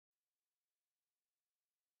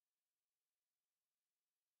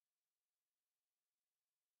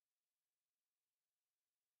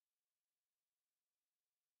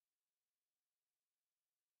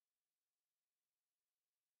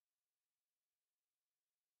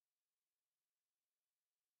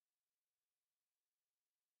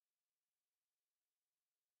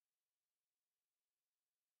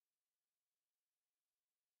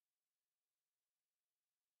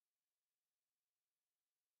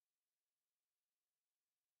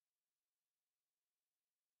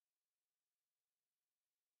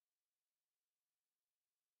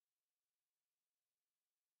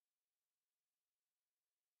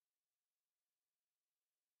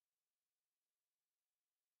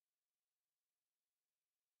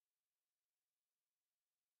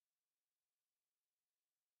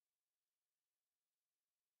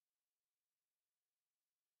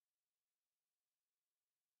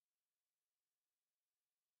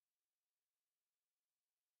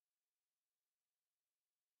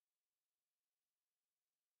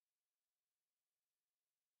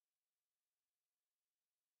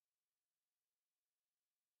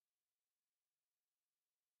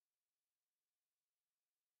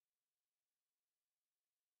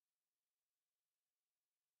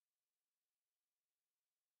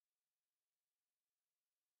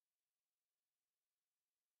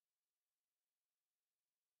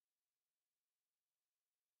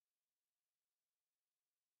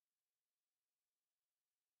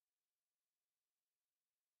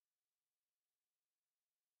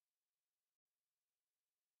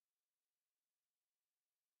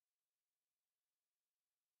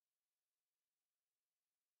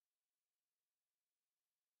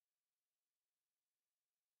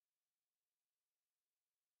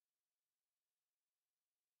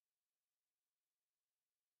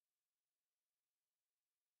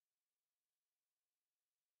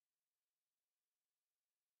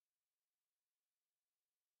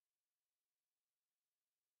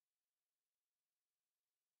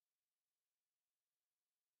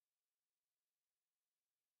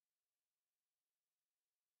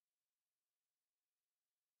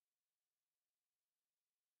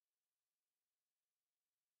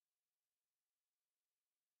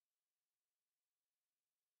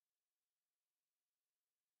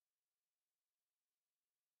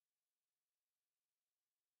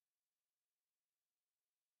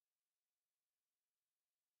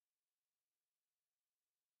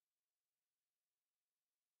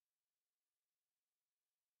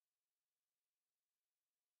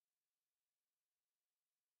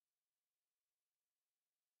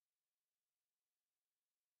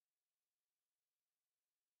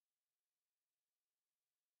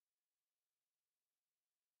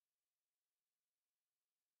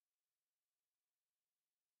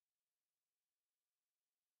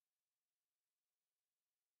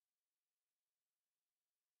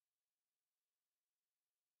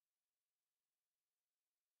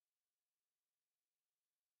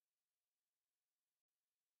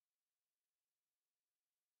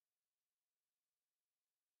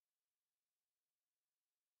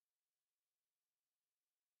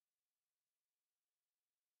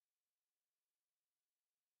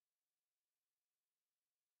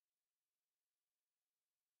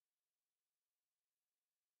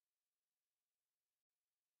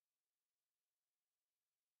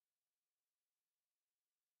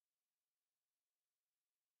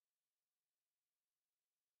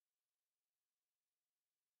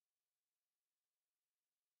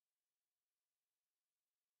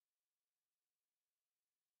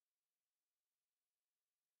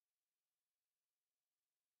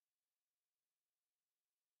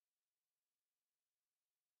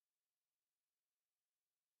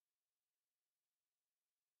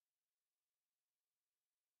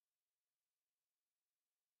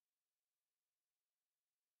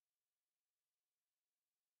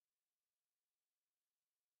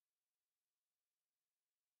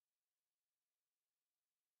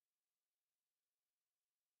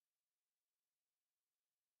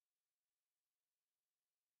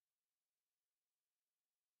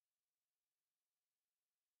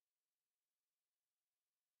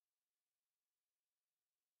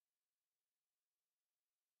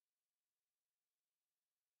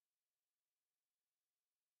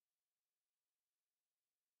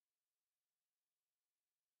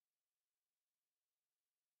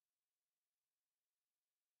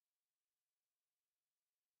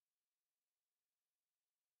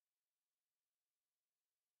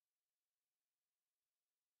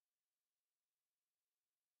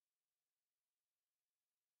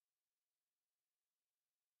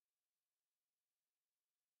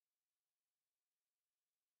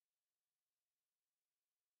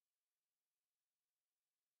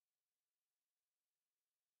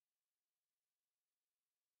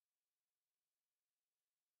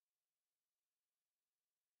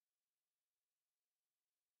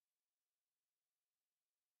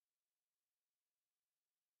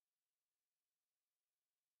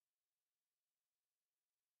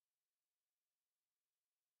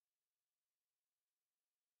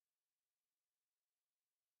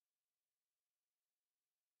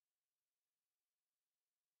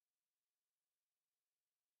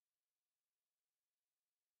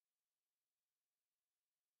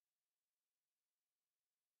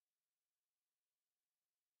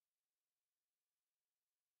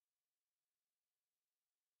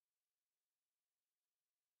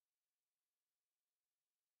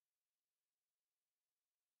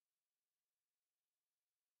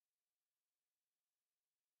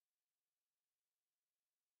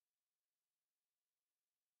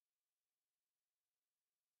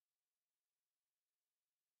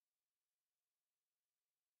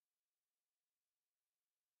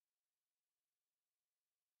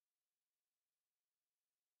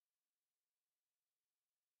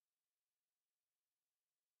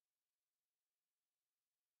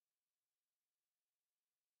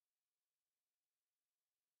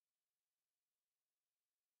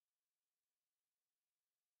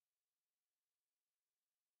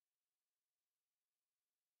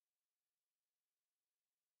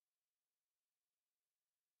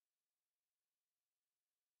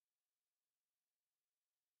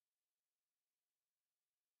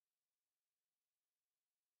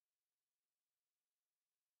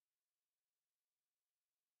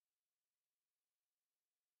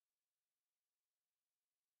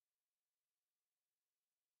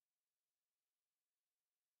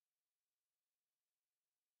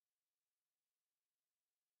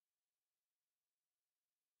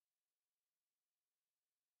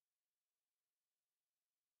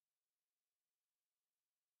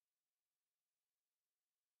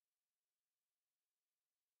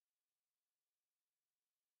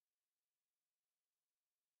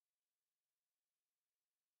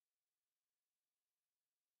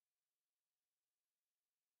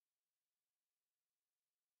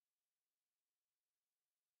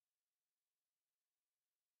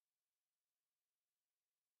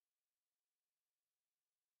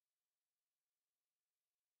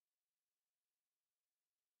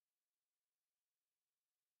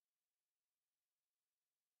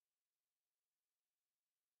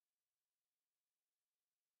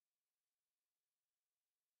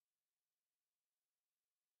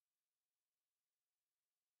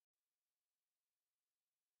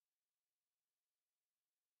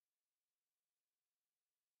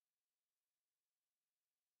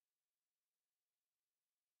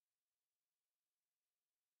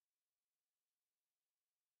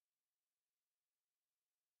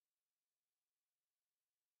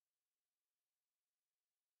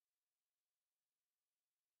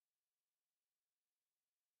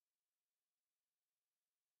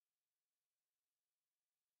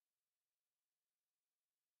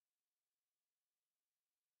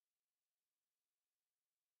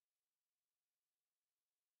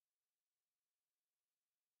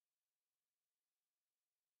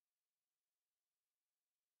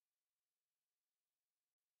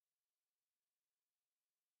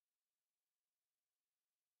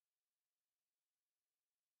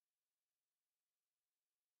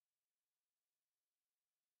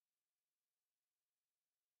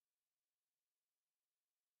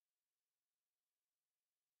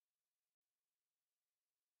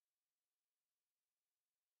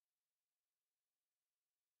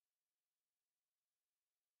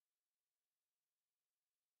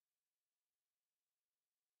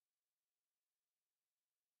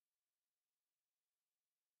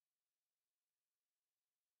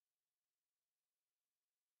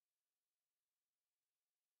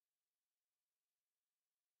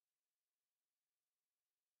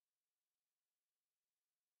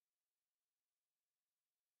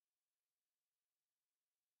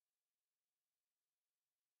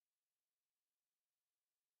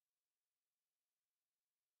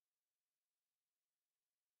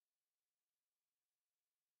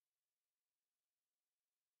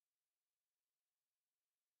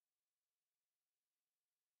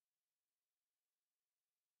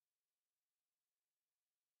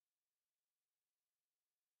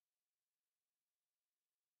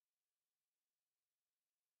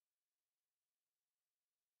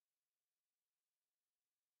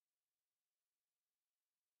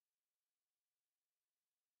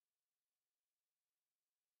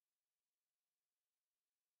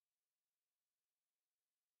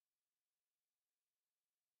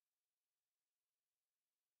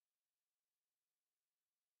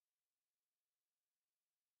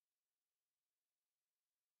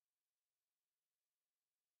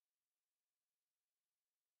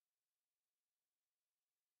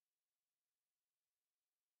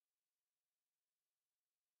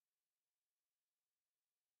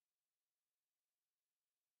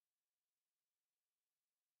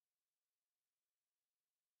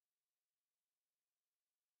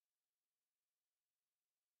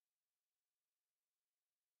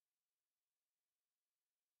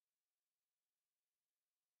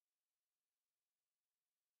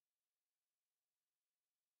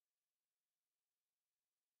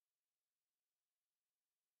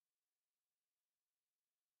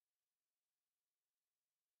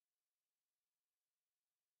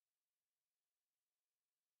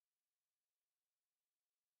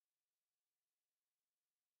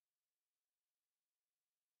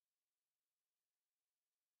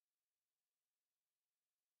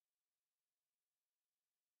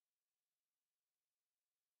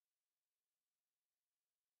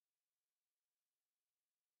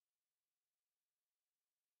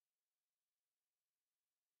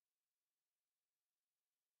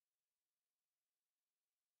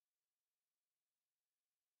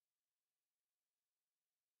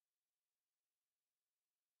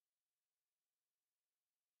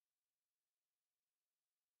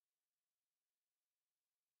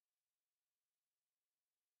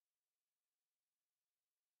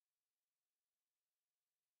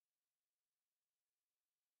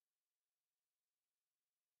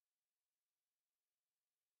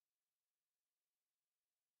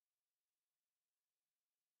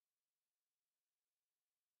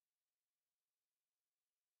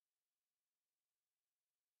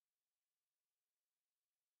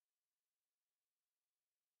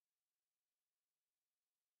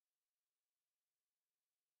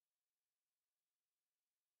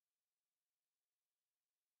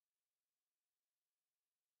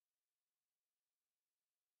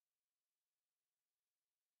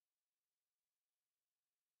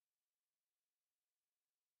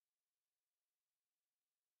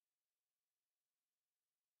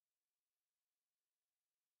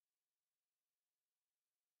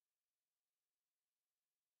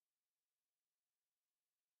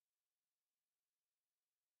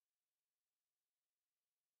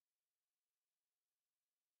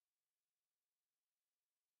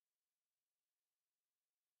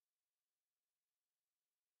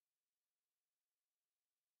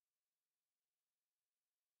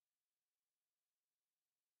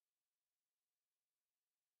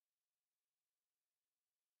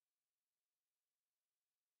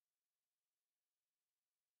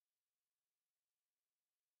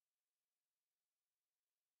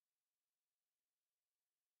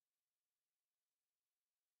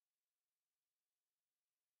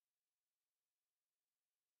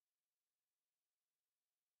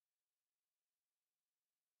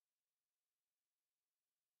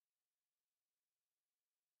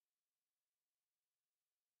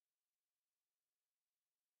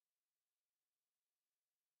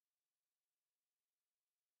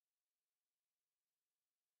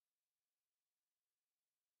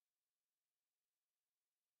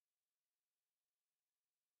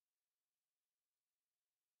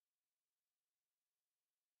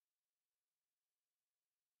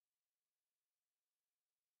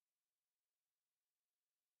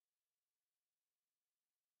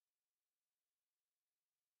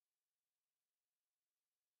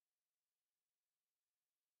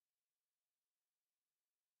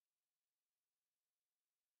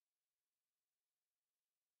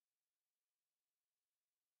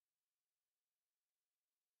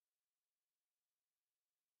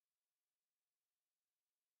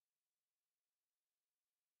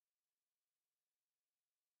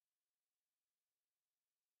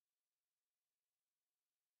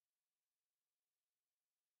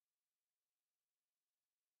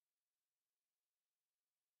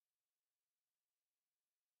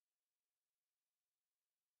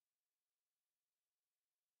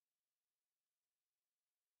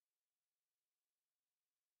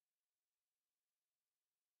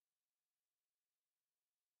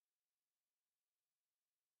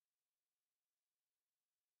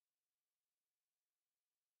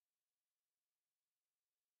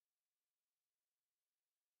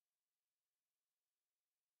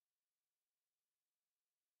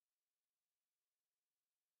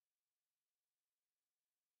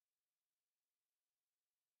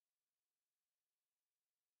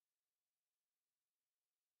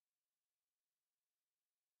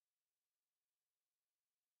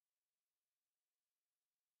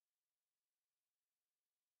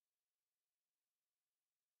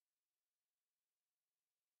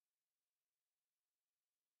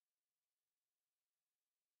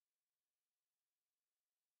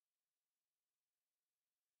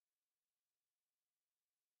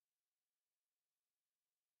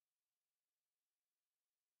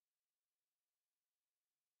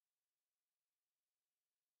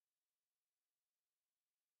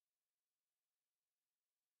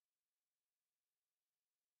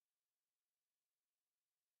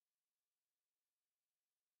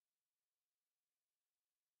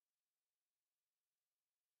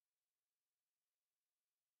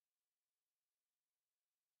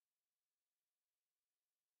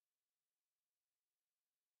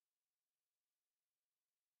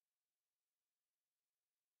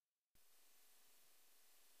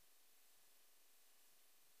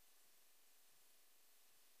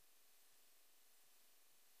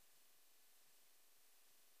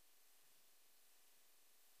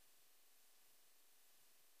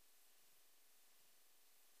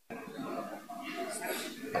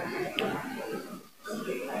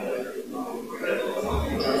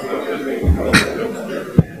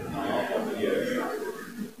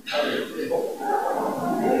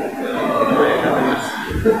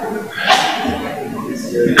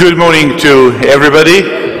Good morning to everybody.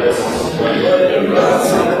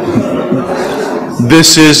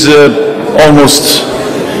 This is almost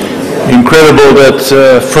incredible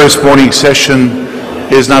that first morning session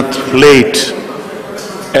is not late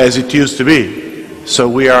as it used to be. So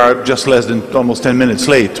we are just less than almost 10 minutes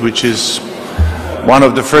late, which is one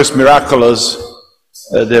of the first miracles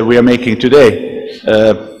that we are making today.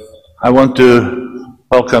 I want to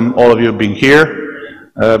welcome all of you being here.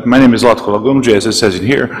 My name is Latko Lagumdži, as it says in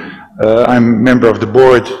here. I'm a member of the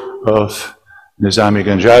board of Nizami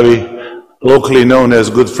Ganjavi, locally known as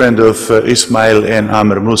good friend of Ismail and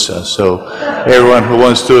Amr Musa. So everyone who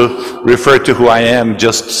wants to refer to who I am,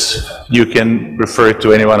 just you can refer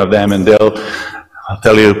to any one of them and they'll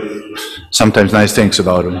tell you sometimes nice things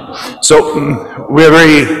about him. So we are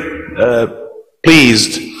very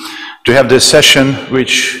pleased to have this session,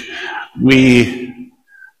 which we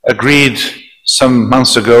agreed some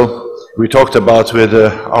months ago. We talked about with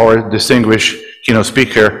our distinguished keynote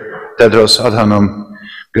speaker, Tedros Adhanom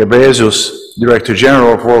Ghebreyesus, Director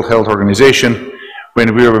General of World Health Organization,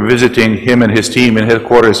 when we were visiting him and his team in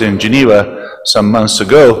headquarters in Geneva some months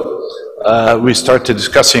ago. We started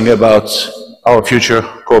discussing about our future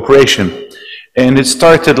cooperation. And it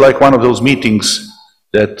started like one of those meetings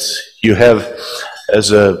that you have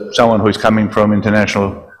as someone who is coming from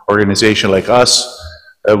international organization like us,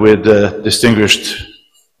 with the distinguished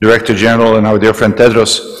Director General and our dear friend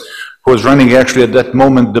Tedros, who was running actually at that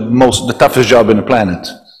moment the toughest job on the planet.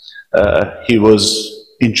 He was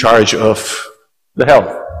in charge of the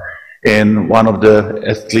health, in one of the,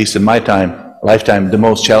 at least in my lifetime, the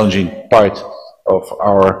most challenging part of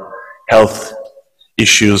our health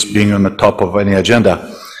issues being on the top of any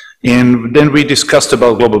agenda. And then we discussed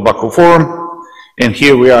about Global Baku Forum, and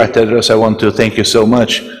here we are, Tedros. I want to thank you so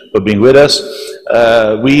much for being with us.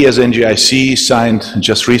 We as NGIC signed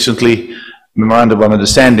just recently Memorandum of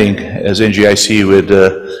Understanding as NGIC with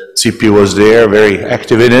CP was there, very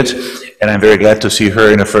active in it, and I'm very glad to see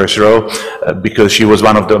her in the first row because she was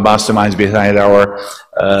one of the masterminds behind our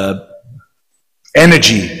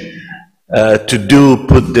energy to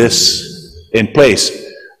put this in place.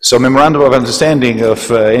 So Memorandum of Understanding of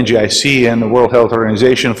NGIC and the World Health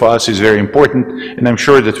Organization for us is very important, and I'm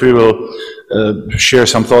sure that we will share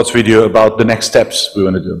some thoughts with you about the next steps we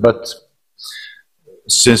want to do. But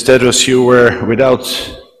since Tedros, you were without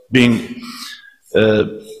being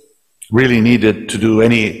really needed to do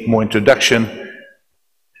any more introduction,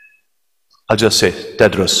 I'll just say,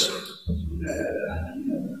 Tedros.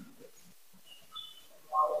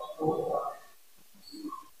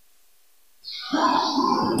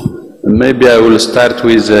 Maybe I will start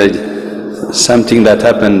with something that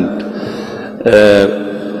happened.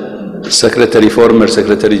 Former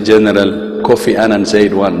Secretary General Kofi Annan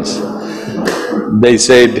said once. They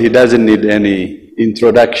said he doesn't need any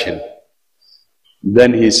introduction.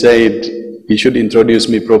 Then he said he should introduce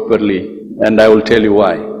me properly, and I will tell you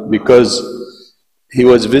why. Because he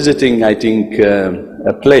was visiting, I think,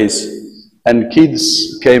 a place, and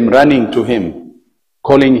kids came running to him,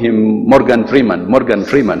 calling him Morgan Freeman, Morgan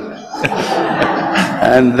Freeman.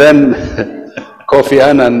 And then Kofi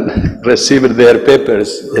Annan received their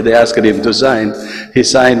papers. They asked him to sign. He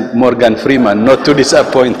signed Morgan Freeman, not to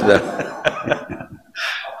disappoint them.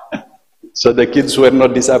 So the kids were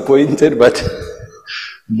not disappointed, but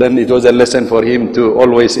then it was a lesson for him to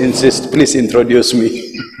always insist, please introduce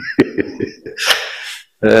me.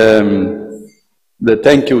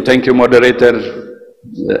 Thank you, moderator,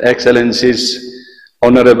 excellencies,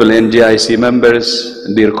 honorable NGIC members,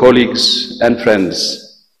 dear colleagues and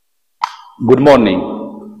friends. Good morning.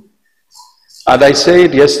 As I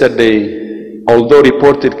said yesterday, although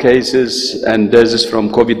reported cases and deaths from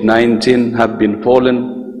COVID-19 have been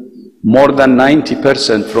fallen more than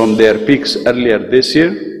 90% from their peaks earlier this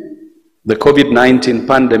year, the COVID-19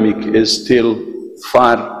 pandemic is still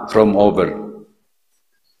far from over.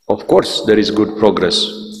 Of course, there is good progress.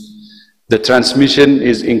 The transmission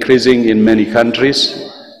is increasing in many countries,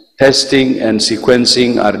 testing and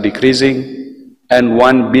sequencing are decreasing, and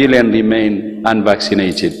 1 billion remain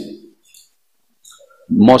unvaccinated,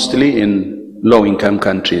 mostly in low-income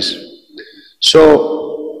countries.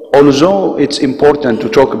 So, although it's important to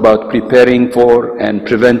talk about preparing for and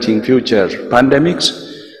preventing future pandemics,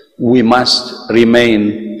 we must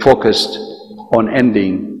remain focused on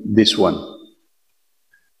ending this one.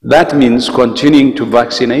 That means continuing to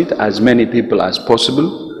vaccinate as many people as possible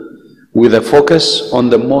with a focus on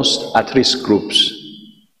the most at-risk groups,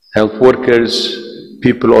 health workers,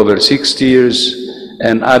 people over 60 years,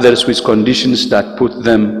 and others with conditions that put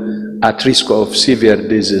them at risk of severe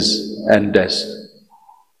disease and death.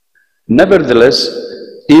 Nevertheless,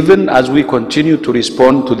 Even as we continue to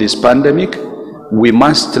respond to this pandemic, we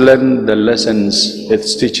must learn the lessons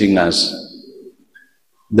it's teaching us.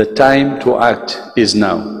 The time to act is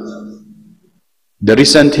now. The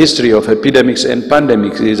recent history of epidemics and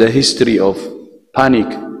pandemics is a history of panic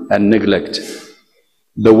and neglect.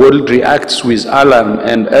 The world reacts with alarm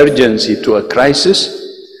and urgency to a crisis.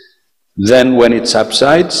 Then when it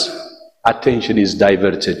subsides, attention is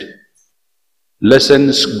diverted.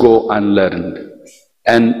 Lessons go unlearned,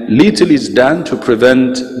 and little is done to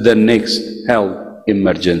prevent the next health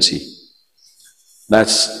emergency.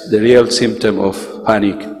 That's the real symptom of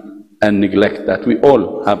panic and neglect that we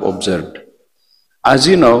all have observed. As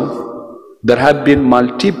you know, there have been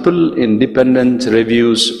multiple independent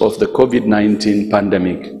reviews of the COVID-19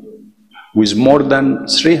 pandemic, with more than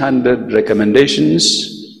 300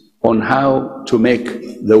 recommendations on how to make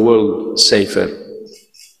the world safer.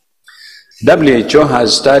 WHO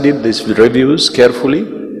has studied these reviews carefully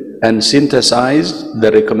and synthesized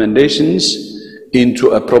the recommendations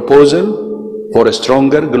into a proposal for a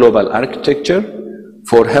stronger global architecture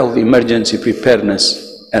for health emergency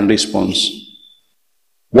preparedness and response.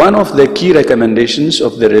 One of the key recommendations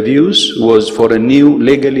of the reviews was for a new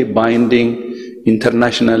legally binding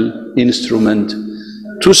international instrument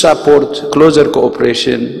to support closer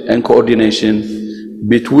cooperation and coordination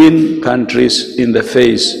between countries in the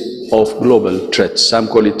face of global threats. Some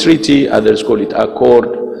call it treaty, others call it accord,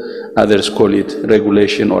 others call it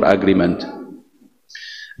regulation or agreement.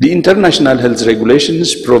 The international health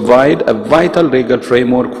regulations provide a vital legal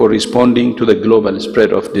framework for responding to the global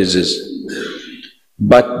spread of disease.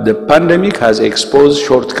 But the pandemic has exposed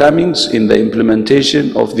shortcomings in the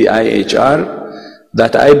implementation of the IHR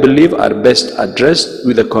that I believe are best addressed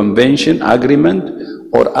with a convention, agreement,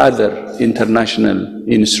 or other international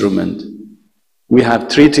instrument. We have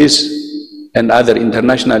treaties and other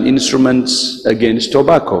international instruments against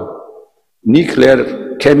tobacco,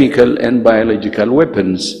 nuclear, chemical, and biological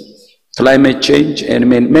weapons, climate change, and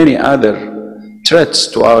many other threats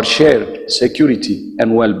to our shared security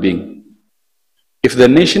and well-being. If the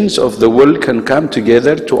nations of the world can come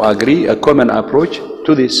together to agree a common approach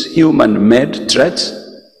to these human-made threats,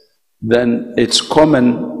 then it's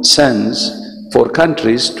common sense for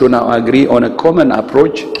countries to now agree on a common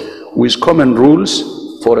approach with common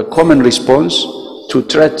rules for a common response to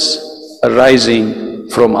threats arising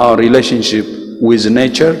from our relationship with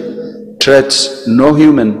nature, threats no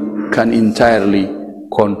human can entirely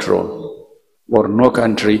control, or no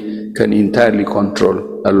country can entirely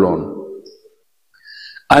control alone.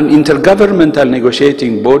 An intergovernmental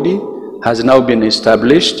negotiating body has now been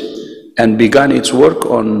established and begun its work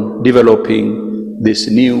on developing this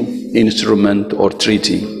new instrument or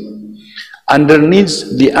treaty.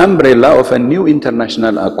 Underneath the umbrella of a new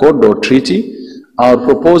international accord or treaty, our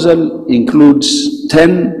proposal includes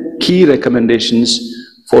 10 key recommendations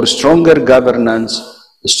for stronger governance,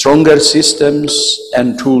 stronger systems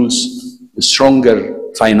and tools, stronger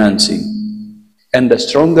financing, and a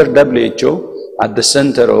stronger WHO at the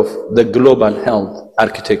center of the global health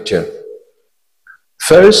architecture.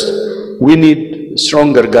 First, we need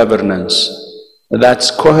stronger governance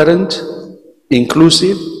that's coherent,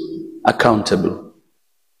 inclusive, accountable.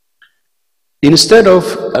 Instead of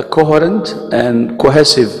a coherent and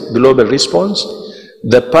cohesive global response,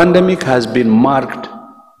 the pandemic has been marked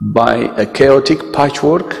by a chaotic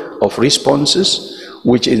patchwork of responses,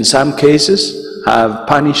 which in some cases have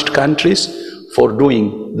punished countries for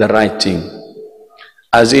doing the right thing.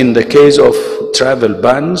 As in the case of travel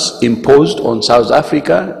bans imposed on South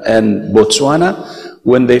Africa and Botswana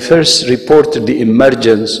when they first reported the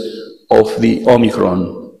emergence of the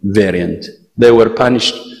Omicron variant. They were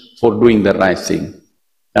punished for doing the right thing.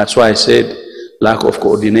 That's why I said lack of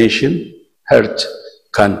coordination hurt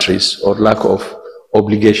countries, or lack of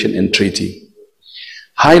obligation and treaty.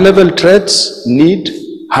 High-level threats need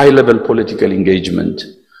high-level political engagement,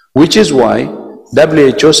 which is why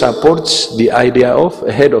WHO supports the idea of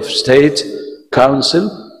a head of state council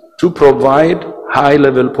to provide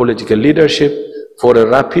high-level political leadership for a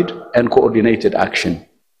rapid and coordinated action.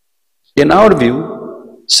 In our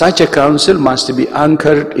view, such a council must be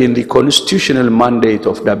anchored in the constitutional mandate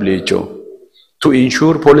of WHO to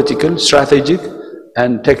ensure political, strategic,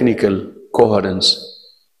 and technical coherence.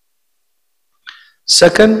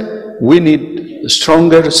 Second, we need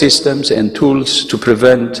stronger systems and tools to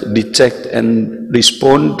prevent, detect, and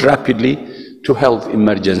respond rapidly to health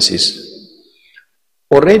emergencies.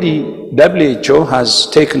 Already, WHO has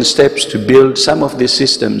taken steps to build some of these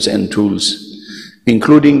systems and tools,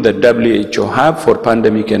 including the WHO Hub for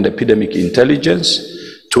Pandemic and Epidemic Intelligence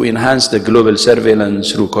to enhance the global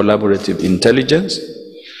surveillance through collaborative intelligence,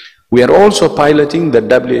 We are also piloting the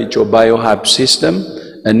WHO BioHub system,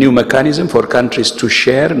 a new mechanism for countries to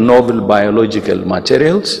share novel biological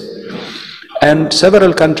materials. And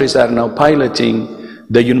several countries are now piloting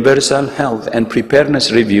the Universal Health and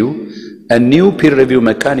Preparedness Review, a new peer review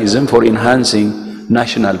mechanism for enhancing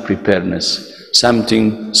national preparedness,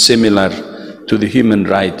 something similar to the human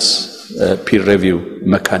rights peer review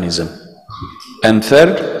mechanism. And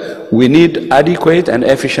third, we need adequate and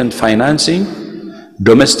efficient financing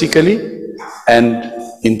domestically and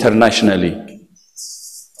internationally.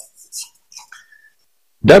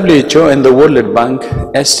 WHO and the World Bank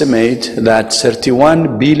estimate that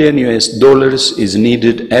 31 billion US dollars is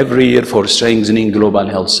needed every year for strengthening global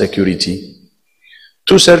health security.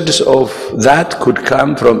 2/3 of that could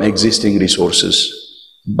come from existing resources,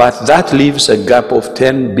 but that leaves a gap of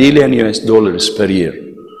 10 billion US dollars per year.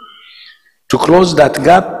 To close that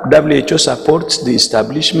gap, WHO supports the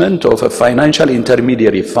establishment of a financial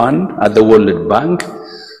intermediary fund at the World Bank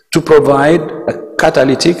to provide a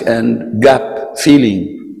catalytic and gap-filling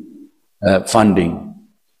funding.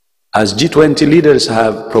 As G20 leaders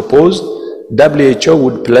have proposed, WHO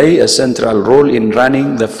would play a central role in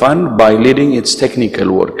running the fund by leading its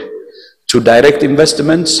technical work to direct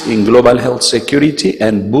investments in global health security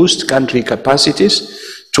and boost country capacities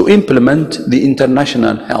to implement the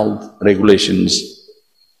international health regulations.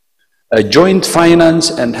 A joint finance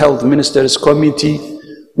and health ministers committee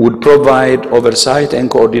would provide oversight and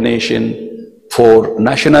coordination for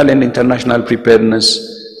national and international preparedness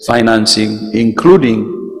financing, including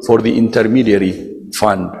for the intermediary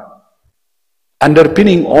fund.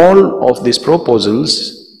 Underpinning all of these proposals,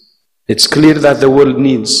 it's clear that the world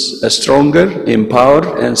needs a stronger, empowered,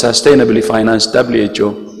 and sustainably financed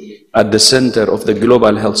WHO at the center of the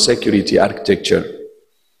global health security architecture.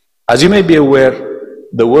 As you may be aware,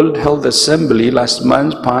 the World Health Assembly last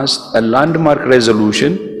month passed a landmark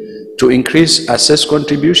resolution to increase assessed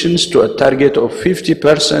contributions to a target of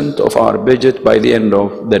 50% of our budget by the end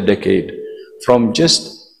of the decade, from just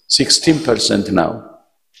 16% now.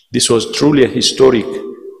 This was truly a historic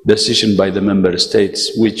decision by the member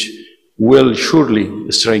states, which will surely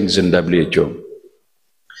strengthen WHO.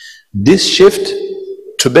 This shift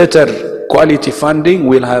to better quality funding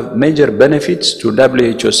will have major benefits to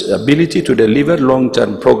WHO's ability to deliver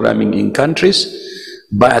long-term programming in countries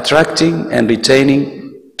by attracting and retaining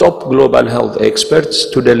top global health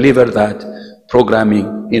experts to deliver that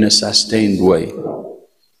programming in a sustained way.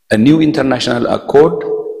 A new international accord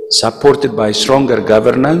supported by stronger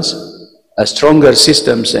governance, a stronger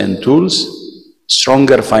systems and tools,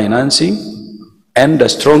 stronger financing, and a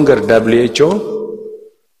stronger WHO.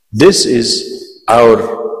 This is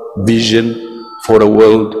our vision for a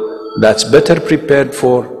world that's better prepared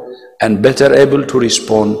for and better able to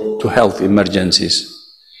respond to health emergencies.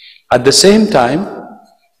 At the same time,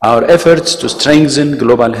 our efforts to strengthen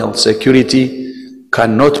global health security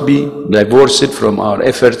cannot be divorced from our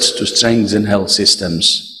efforts to strengthen health systems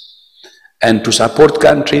and to support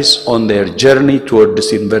countries on their journey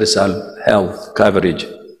towards universal health coverage.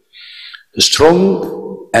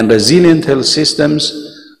 Strong and resilient health systems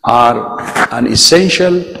are an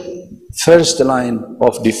essential first line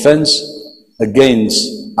of defense against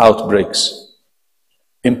outbreaks.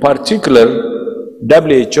 In particular,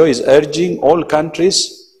 WHO is urging all countries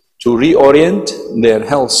to reorient their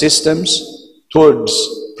health systems towards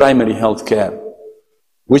primary health care,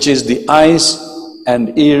 which is the eyes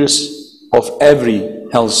and ears of every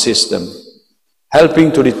health system,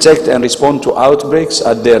 helping to detect and respond to outbreaks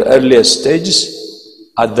at their earliest stages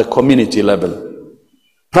at the community level.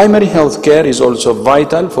 Primary health care is also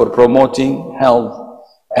vital for promoting health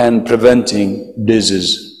and preventing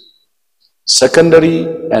disease. Secondary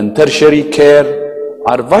and tertiary care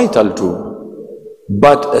are vital too,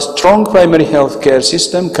 but a strong primary health care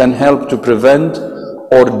system can help to prevent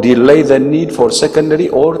or delay the need for secondary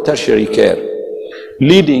or tertiary care,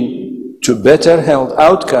 leading to better health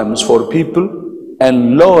outcomes for people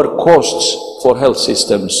and lower costs for health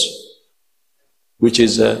systems, which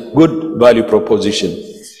is a good value proposition.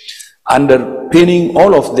 Underpinning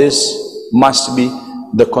all of this must be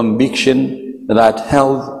the conviction that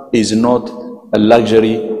health is not a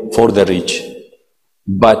luxury for the rich,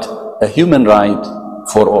 but a human right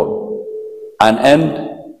for all, an end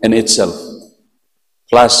in itself,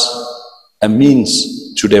 plus a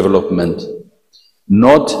means to development,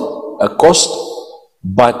 not a cost,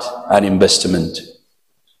 but an investment,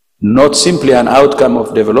 not simply an outcome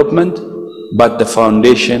of development, but the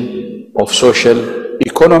foundation of social,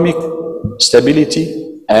 economic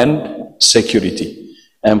stability and security.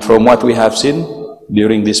 And from what we have seen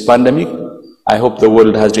during this pandemic, I hope the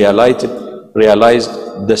world has realized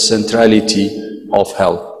the centrality of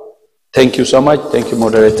health. Thank you so much. Thank you,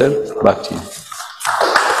 moderator. Back to you.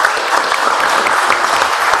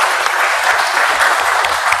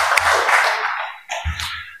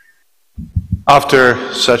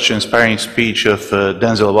 After such an inspiring speech of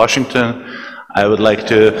Denzel Washington, I would like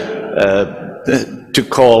to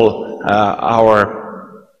call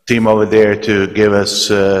our team over there to give us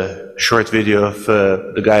a short video of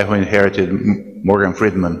the guy who inherited Morgan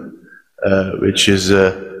Freeman, which is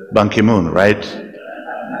Ban Ki-moon, right?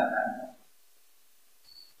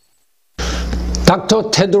 Dr.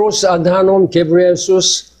 Tedros Adhanom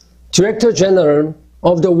Ghebreyesus, Director General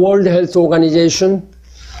of the World Health Organization,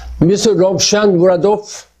 Mr. Rovshan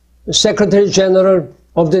Muradov, Secretary General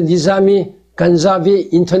of the Nizami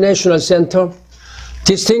Ganjavi International Center,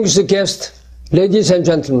 distinguished guests, ladies and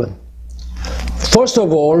gentlemen. First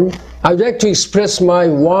of all, I would like to express my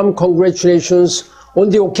warm congratulations on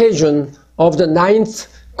the occasion of the 9th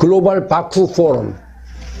Global Baku Forum.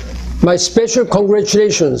 My special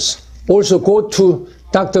congratulations also go to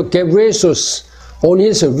Dr. Ghebreyesus on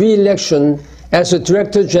his re-election as the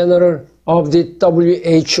Director General of the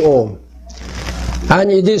WHO.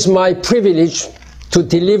 And it is my privilege to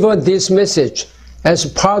deliver this message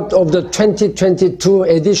as part of the 2022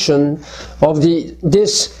 edition of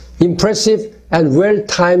this impressive and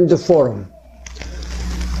well-timed forum.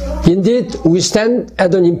 Indeed, we stand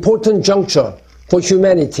at an important juncture for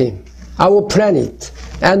humanity, our planet,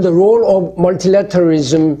 and the role of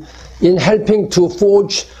multilateralism in helping to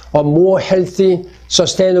forge a more healthy,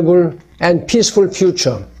 sustainable, and peaceful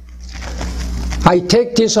future. I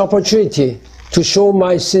take this opportunity to show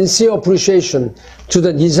my sincere appreciation to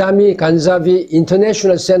the Nizami Ganjavi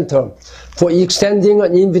International Center for extending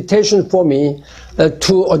an invitation for me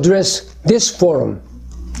to address this forum.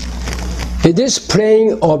 It is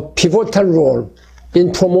playing a pivotal role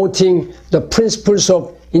in promoting the principles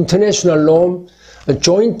of international law,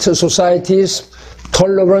 joint societies,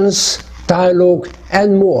 tolerance, dialogue,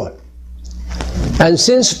 and more. And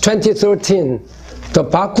since 2013, the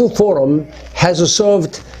Baku Forum has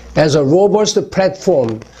served as a robust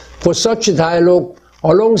platform for such dialogue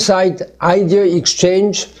alongside idea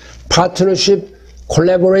exchange, partnership,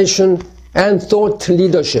 collaboration, and thought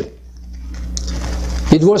leadership.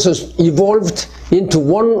 It was evolved into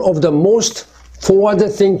one of the most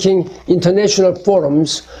forward-thinking international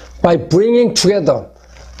forums by bringing together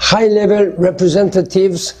high-level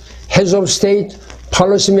representatives, heads of state,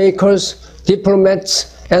 policymakers,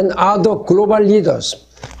 diplomats, and other global leaders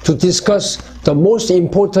to discuss the most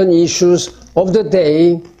important issues of the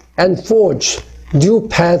day and forge new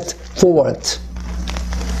path forward.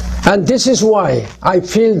 And this is why I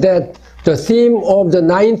feel that the theme of the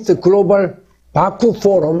 9th Global Baku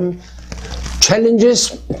Forum,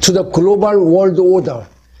 Challenges to the Global World Order,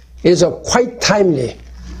 is quite timely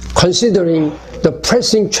considering the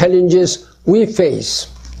pressing challenges we face.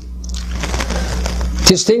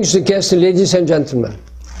 Distinguished guests, ladies and gentlemen,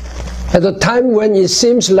 at a time when it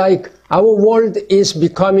seems like our world is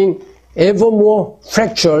becoming ever more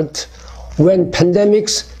fractured, when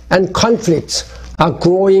pandemics and conflicts are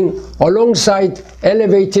growing alongside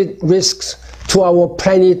elevated risks to our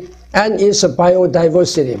planet and its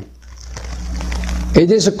biodiversity,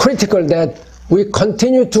 it is critical that we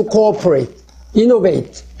continue to cooperate,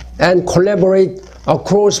 innovate, and collaborate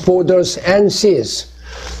across borders and seas.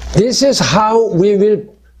 This is how we will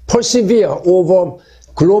persevere over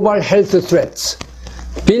global health threats,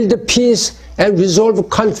 build peace and resolve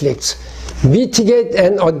conflicts, mitigate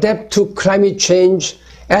and adapt to climate change,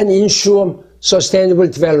 and ensure sustainable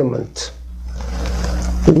development.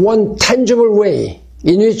 One tangible way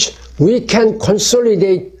in which we can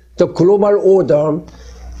consolidate the global order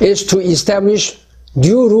is to establish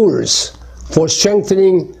new rules for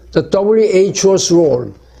strengthening the WHO's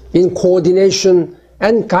role in coordination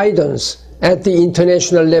and guidance at the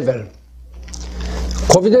international level.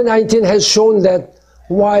 COVID-19 has shown that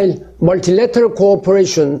while multilateral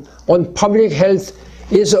cooperation on public health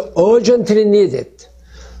is urgently needed,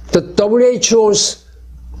 the WHO's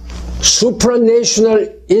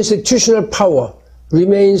supranational institutional power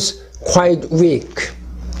remains quite weak.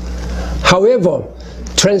 However,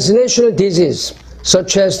 transnational disease,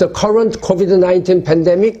 such as the current COVID-19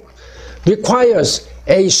 pandemic, requires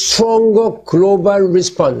a stronger global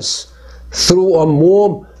response through a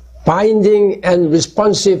more binding and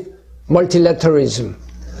responsive multilateralism.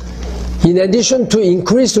 In addition to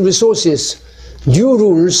increased resources, new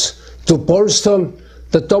rules to bolster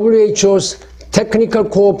the WHO's technical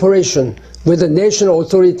cooperation with the national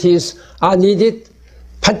authorities are needed,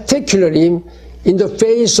 particularly in the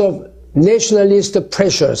face of nationalist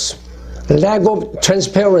pressures, lack of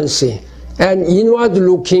transparency, and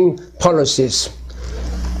inward-looking policies.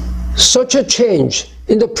 Such a change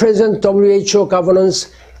in the present WHO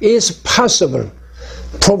governance is possible,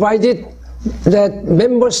 provided that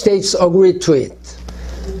member states agree to it.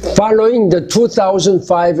 Following the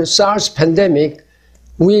 2005 SARS pandemic,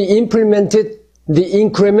 we implemented the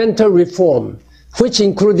incremental reform, which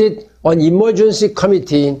included an emergency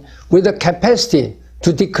committee with the capacity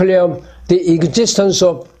to declare the existence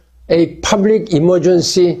of a public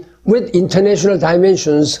emergency with international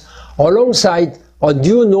dimensions alongside a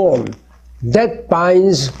new norm that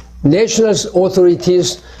binds national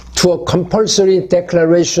authorities to a compulsory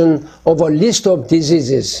declaration of a list of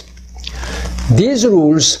diseases. These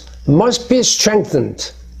rules must be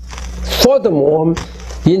strengthened. Furthermore,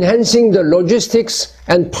 enhancing the logistics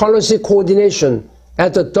and policy coordination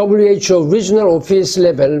at the WHO regional office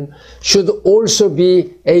level should also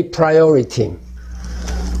be a priority.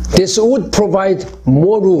 This would provide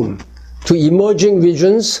more room to emerging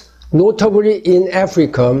regions, notably in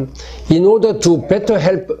Africa, in order to better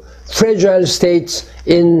help fragile states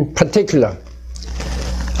in particular.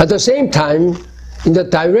 At the same time, in the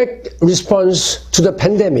direct response to the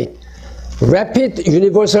pandemic, rapid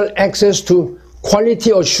universal access to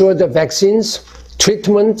quality-assured vaccines,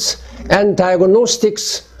 treatments, and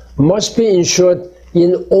diagnostics must be ensured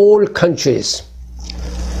in all countries.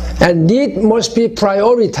 And need must be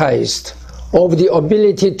prioritized over the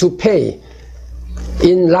ability to pay,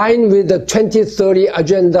 in line with the 2030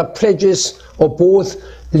 Agenda pledges of both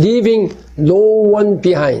leaving no one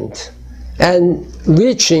behind and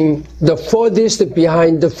reaching the furthest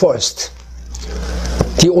behind the first.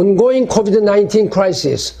 The ongoing COVID-19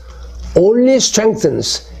 crisis only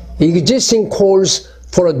strengthens existing calls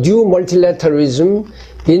for a new multilateralism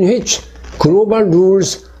in which global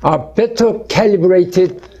rules are better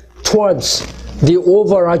calibrated towards the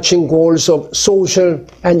overarching goals of social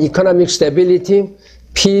and economic stability,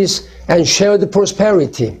 peace, and shared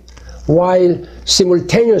prosperity, while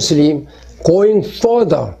simultaneously going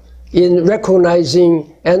further in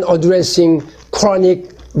recognizing and addressing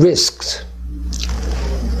chronic risks.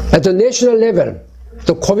 At the national level,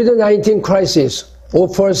 the COVID-19 crisis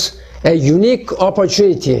offers a unique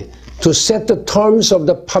opportunity to set the terms of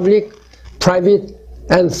the public, private,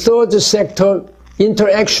 and third sector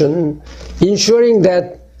interaction, ensuring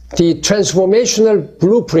that the transformational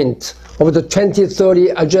blueprint of the 2030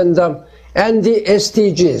 Agenda and the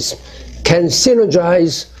SDGs can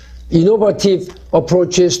synergize innovative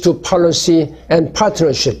approaches to policy and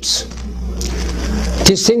partnerships.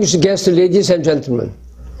 Distinguished guests, ladies and gentlemen,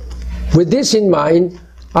 with this in mind,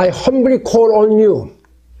 I humbly call on you,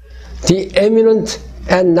 the eminent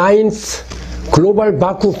and 9th Global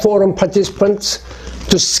Baku Forum participants,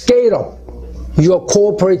 to scale up your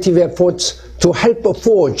cooperative efforts to help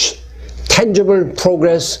forge tangible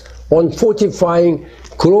progress on fortifying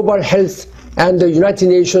global health and the United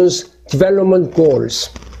Nations development goals.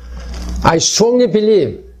 I strongly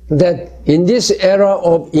believe that in this era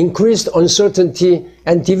of increased uncertainty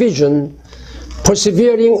and division,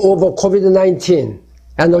 persevering over COVID-19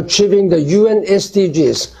 and achieving the UN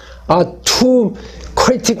SDGs are two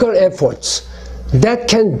critical efforts that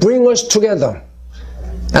can bring us together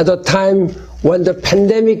at a time when the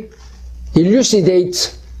pandemic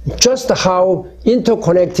elucidates just how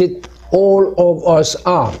interconnected all of us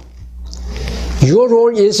are. Your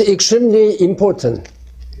role is extremely important,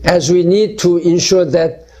 as we need to ensure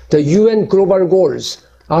that the UN global goals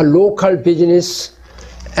are local business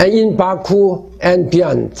in Baku and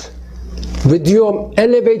beyond. With your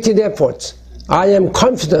elevated efforts, I am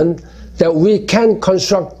confident that we can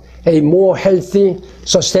construct a more healthy,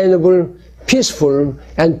 sustainable, peaceful,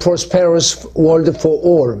 and prosperous world for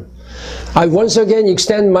all. I once again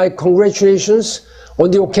extend my congratulations on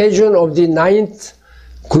the occasion of the 9th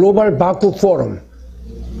Global Baku Forum.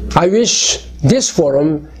 I wish this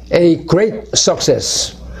forum a great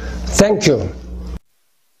success. Thank you.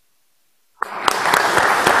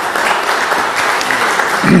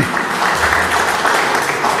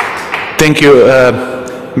 Thank you.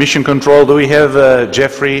 Mission Control, do we have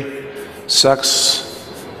Jeffrey Sachs?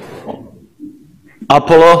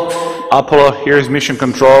 Apollo, here's Mission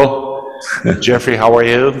Control. Jeffrey, how are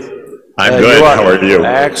you? I'm good. How are you?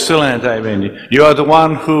 Excellent. I mean, you are the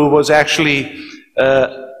one who was actually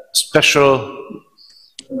special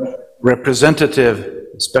representative,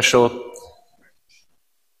 special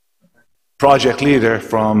project leader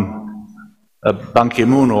from Ban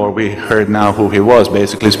Ki-moon, or we heard now who he was,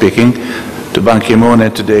 basically speaking, to Ban Ki-moon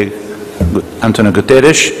and today Antonio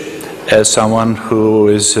Guterres, as someone who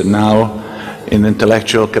is now in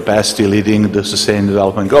intellectual capacity leading the Sustainable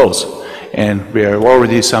Development Goals. And we are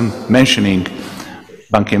already mentioning,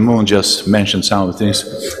 Ban Ki-moon just mentioned some of the things.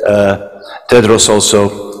 Tedros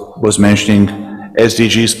also was mentioning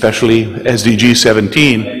SDG, especially SDG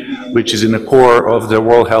 17, which is in the core of the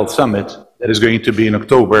World Health Summit that is going to be in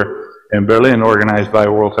October in Berlin, organized by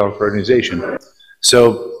World Health Organization.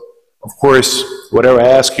 So, of course, whatever I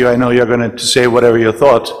ask you, I know you're going to say whatever you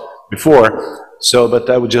thought before, so, but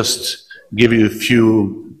I would just give you a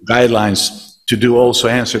few guidelines to do also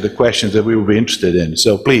answer the questions that we will be interested in.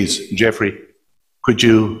 So please, Jeffrey, could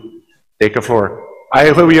you take a floor? I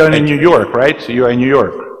hope you're in New York, right? You are in New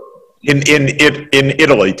York. In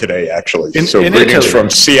Italy today, actually. In greetings Italy. From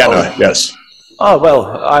Siena, yes. Oh, well,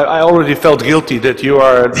 I already felt guilty that you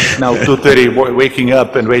are now 2:30 waking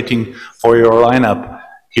up and waiting for your lineup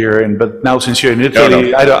here. But now since you're in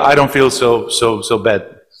Italy, no. I don't feel so bad.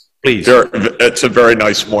 Please. It's a very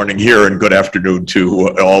nice morning here, and good afternoon to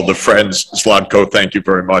all the friends. Zlatko, thank you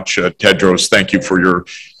very much. Tedros, thank you for your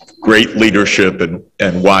great leadership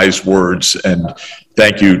and wise words. And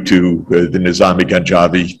thank you to the Nizami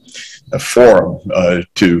Ganjavi Forum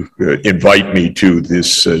to invite me to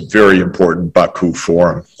this very important Baku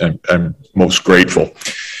forum. I'm most grateful.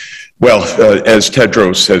 Well, as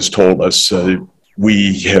Tedros has told us,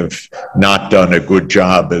 we have not done a good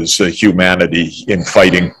job as humanity in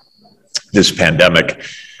fighting this pandemic.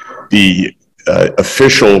 The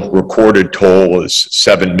official recorded toll is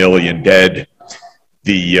 7 million dead.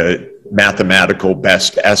 The mathematical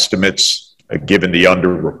best estimates, given the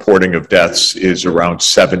underreporting of deaths, is around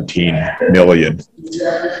 17 million.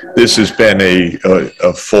 This has been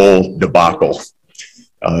a full debacle.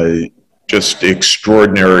 Just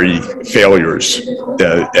extraordinary failures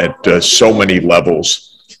at so many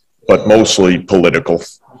levels, but mostly political.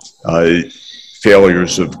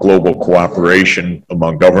 Failures of global cooperation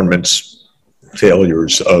among governments,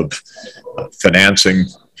 failures of financing,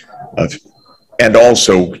 and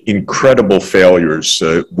also incredible failures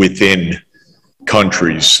within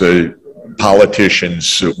countries.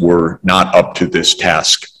 Politicians were not up to this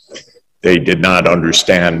task. They did not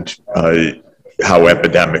understand how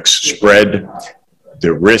epidemics spread,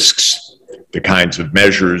 the risks, the kinds of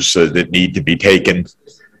measures that need to be taken.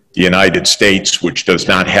 The United States, which does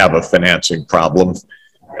not have a financing problem,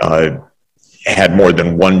 had more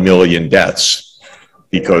than 1 million deaths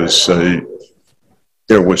because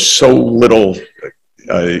there was so little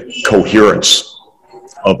coherence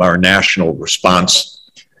of our national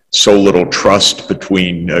response, so little trust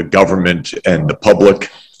between government and the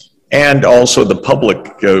public, and also the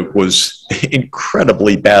public was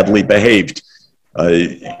incredibly badly behaved.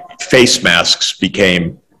 Face masks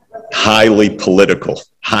became highly political,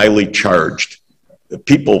 highly charged.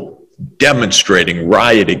 People demonstrating,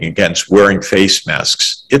 rioting against wearing face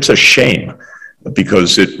masks. It's a shame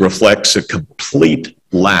because it reflects a complete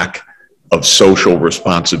lack of social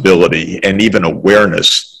responsibility and even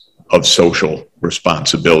awareness of social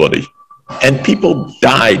responsibility. And people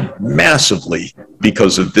died massively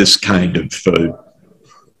because of this kind of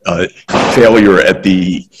failure at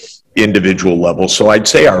the individual level. So I'd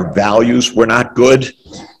say our values were not good.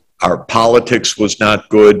 Our politics was not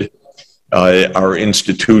good. Our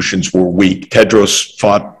institutions were weak. Tedros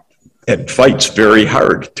fought and fights very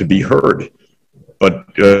hard to be heard, but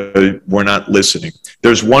we're not listening.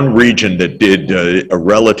 There's one region that did a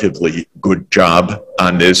relatively good job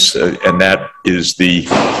on this, and that is the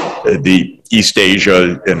East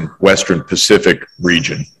Asia and Western Pacific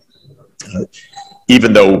region.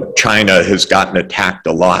 Even though China has gotten attacked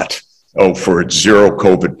a lot for its zero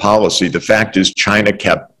COVID policy, the fact is China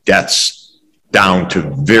kept deaths down to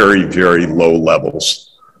very, very low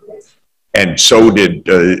levels. And so did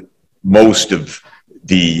most of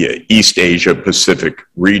the East Asia Pacific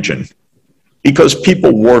region. Because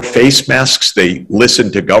people wore face masks, they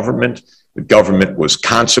listened to government, the government was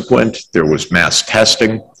consequent, there was mass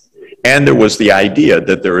testing, and there was the idea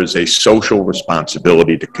that there is a social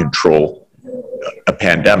responsibility to control a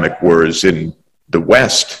pandemic, whereas in the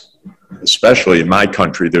West, especially in my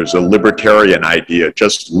country, there's a libertarian idea,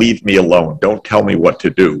 just leave me alone, don't tell me what to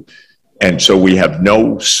do. And so we have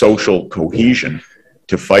no social cohesion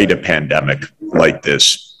to fight a pandemic like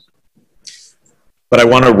this. But I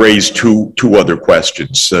want to raise two other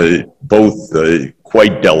questions, both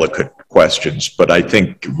quite delicate questions, but I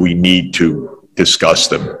think we need to discuss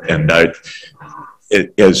them. And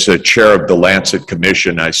as chair of the Lancet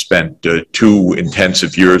Commission, I spent 2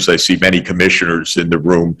 intensive years. I see many commissioners in the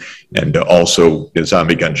room, and also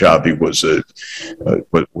Nizami Ganjavi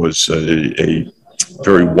was a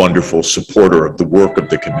very wonderful supporter of the work of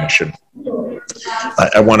the commission.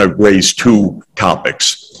 I want to raise 2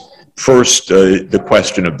 topics. First, the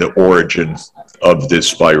question of the origin of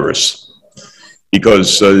this virus,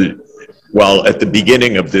 because while at the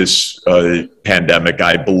beginning of this pandemic,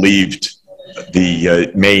 I believed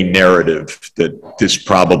the main narrative that this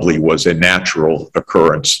probably was a natural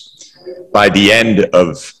occurrence. By the end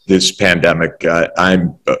of this pandemic,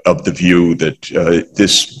 I'm of the view that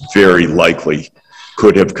this very likely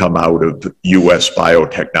could have come out of U.S.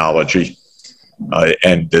 biotechnology,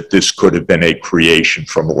 and that this could have been a creation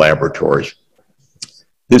from a laboratory.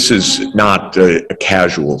 This is not a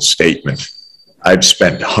casual statement. I've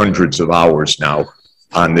spent hundreds of hours now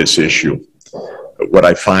on this issue. What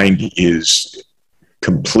I find is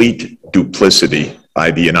complete duplicity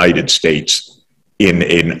by the United States in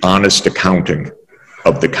an honest accounting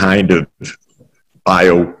of the kind of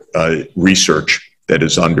bio research that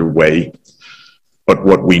is underway. But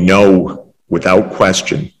what we know without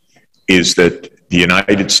question is that the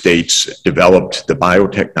United States developed the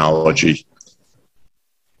biotechnology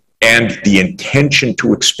and the intention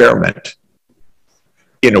to experiment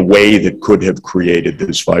in a way that could have created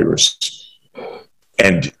this virus.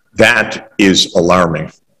 And that is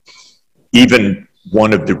alarming. Even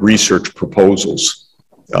one of the research proposals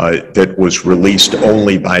that was released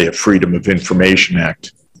only by a Freedom of Information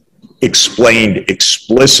Act explained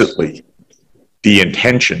explicitly the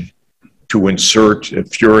intention to insert a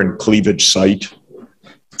furin cleavage site,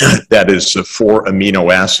 that is 4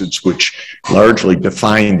 amino acids which largely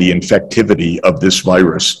define the infectivity of this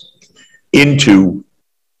virus, into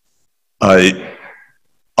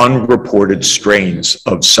unreported strains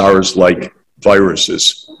of SARS-like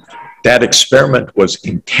viruses. That experiment was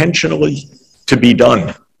intentionally to be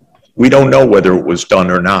done. We don't know whether it was done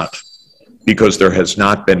or not, because there has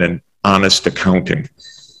not been an honest accounting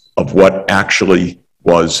of what actually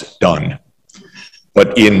was done.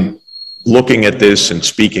 But in looking at this and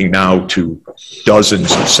speaking now to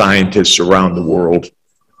dozens of scientists around the world,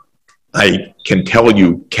 I can tell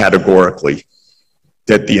you categorically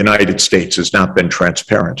that the United States has not been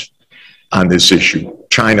transparent on this issue.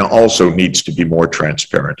 China also needs to be more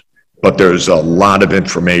transparent, but there's a lot of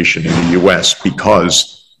information in the US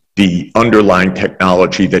because the underlying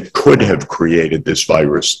technology that could have created this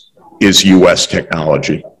virus is US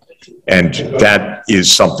technology. And that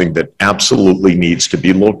is something that absolutely needs to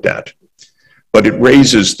be looked at. But it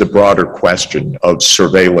raises the broader question of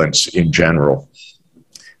surveillance in general.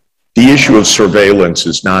 The issue of surveillance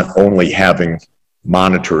is not only having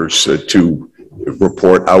monitors to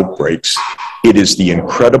report outbreaks, it is the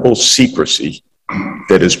incredible secrecy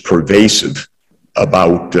that is pervasive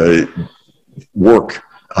about work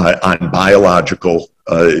on biological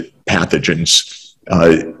pathogens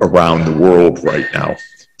around the world right now.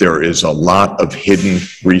 There is a lot of hidden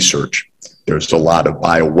research. There's a lot of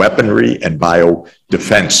bioweaponry and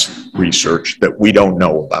biodefense research that we don't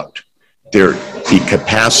know about. The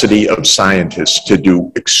capacity of scientists to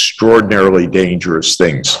do extraordinarily dangerous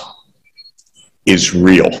things is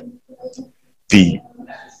real. The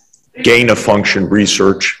gain-of-function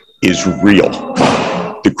research is real.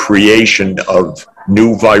 The creation of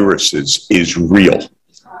new viruses is real.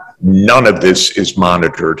 None of this is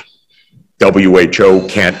monitored. WHO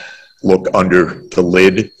can't look under the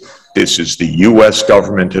lid. This is the US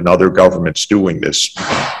government and other governments doing this,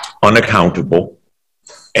 unaccountable,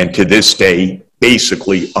 and to this day,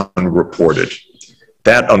 basically unreported.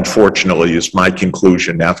 That, unfortunately, is my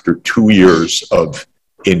conclusion after 2 years of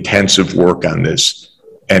intensive work on this.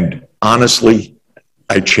 And honestly,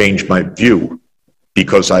 I changed my view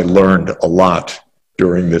because I learned a lot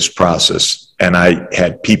during this process. And I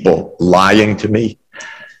had people lying to me,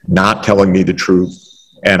 not telling me the truth,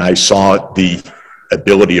 and I saw the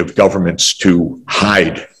ability of governments to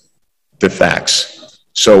hide the facts.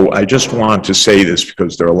 So I just want to say this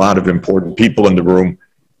because there are a lot of important people in the room,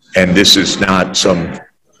 and this is not some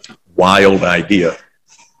wild idea.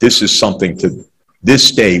 This is something to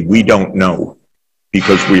this day we don't know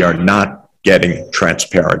because we are not getting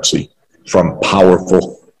transparency from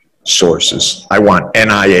powerful sources. I want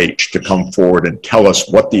NIH to come forward and tell us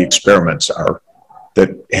what the experiments are that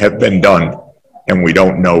have been done and we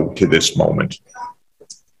don't know to this moment.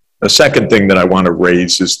 The second thing that I want to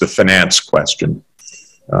raise is the finance question.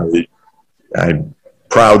 I'm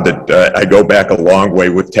proud that I go back a long way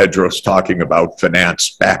with Tedros talking about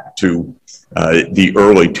finance back to the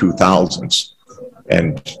early 2000s.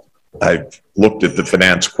 And I've looked at the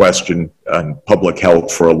finance question on public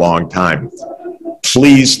health for a long time.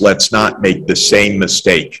 Please, let's not make the same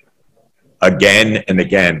mistake again and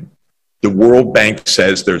again. The World Bank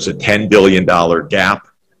says there's a $10 billion gap.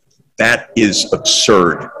 That is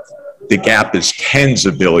absurd. The gap is tens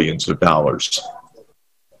of billions of dollars.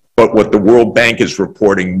 But what the World Bank is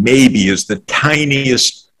reporting maybe is the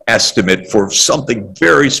tiniest estimate for something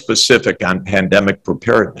very specific on pandemic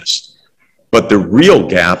preparedness. But the real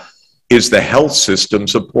gap is the health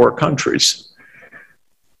systems of poor countries.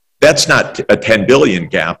 That's not a 10 billion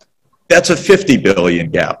gap. That's a 50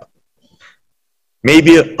 billion gap.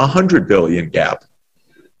 Maybe a 100 billion gap.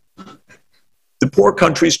 The poor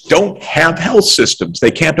countries don't have health systems.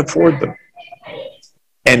 They can't afford them.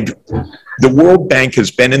 And the World Bank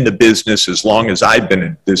has been in the business as long as I've been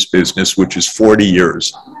in this business, which is 40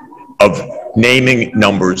 years, of naming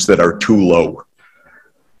numbers that are too low.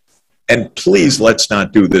 And please, let's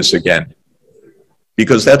not do this again.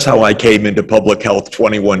 Because that's how I came into public health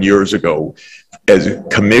 21 years ago, as a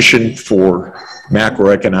commission for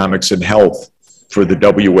macroeconomics and health for the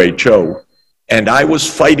WHO. And I was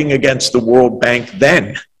fighting against the World Bank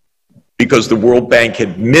then, because the World Bank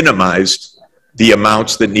had minimized the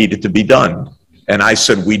amounts that needed to be done. And I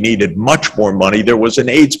said we needed much more money. There was an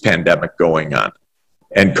AIDS pandemic going on.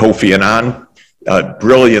 And Kofi Annan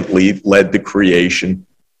brilliantly led the creation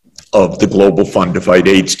of the Global Fund to fight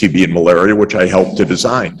AIDS, TB, and malaria, which I helped to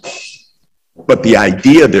design. But the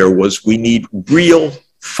idea there was we need real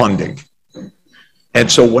funding. And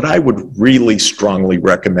so what I would really strongly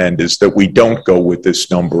recommend is that we don't go with this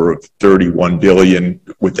number of 31 billion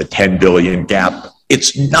with a 10 billion gap.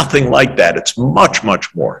 It's nothing like that. It's much,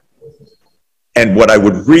 much more. And what I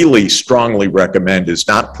would really strongly recommend is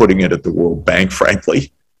not putting it at the World Bank,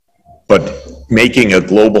 frankly, but making a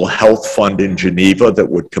global health fund in Geneva that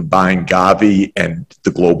would combine Gavi and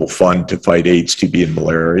the Global Fund to fight AIDS, TB, and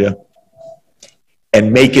malaria,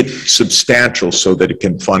 and make it substantial so that it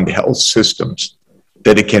can fund health systems,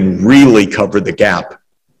 that it can really cover the gap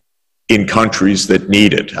in countries that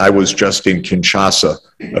need it. I was just in Kinshasa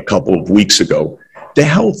a couple of weeks ago. The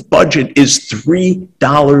health budget is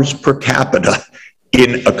 $3 per capita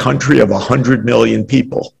in a country of 100 million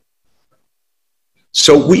people.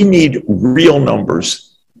 So we need real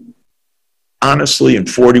numbers. Honestly, in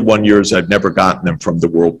 41 years, I've never gotten them from the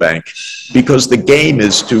World Bank, because the game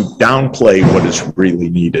is to downplay what is really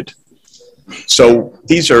needed. So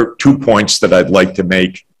these are 2 points that I'd like to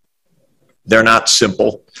make. They're not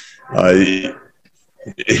simple.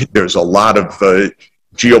 There's a lot of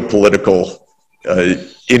geopolitical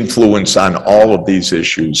influence on all of these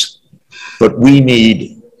issues, but we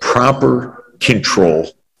need proper control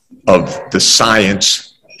of the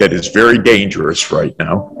science that is very dangerous right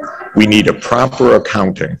now. We need a proper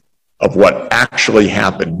accounting of what actually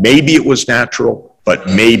happened. Maybe it was natural, but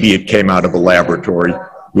maybe it came out of a laboratory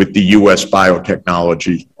with the US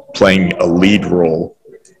biotechnology playing a lead role.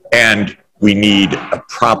 And we need a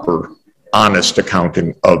proper, honest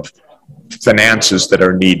accounting of finances that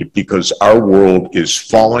are needed, because our world is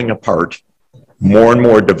falling apart, more and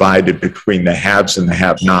more divided between the haves and the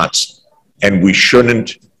have-nots. And we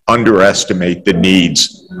shouldn't underestimate the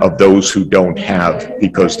needs of those who don't have,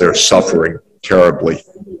 because they're suffering terribly.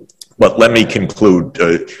 But let me conclude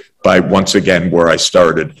by once again where I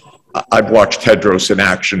started. I've watched Tedros in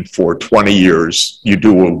action for 20 years. You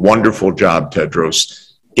do a wonderful job,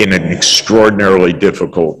 Tedros, in an extraordinarily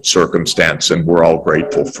difficult circumstance, and we're all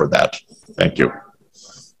grateful for that. Thank you.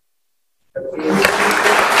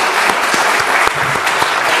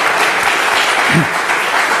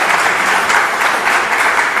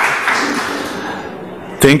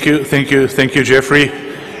 Thank you, Jeffrey.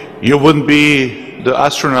 You wouldn't be the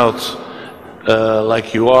astronaut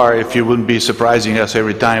like you are if you wouldn't be surprising us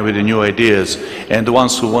every time with the new ideas. And the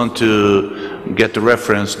ones who want to get the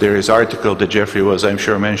reference, there is an article that Jeffrey was, I'm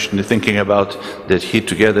sure, mentioned, thinking about, that he,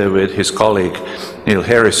 together with his colleague Neil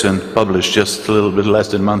Harrison, published just a little bit less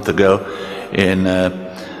than a month ago in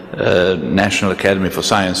National Academy for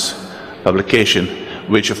Science publication,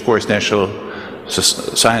 which, of course, National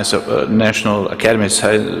Academy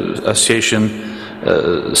Association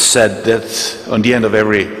said that on the end of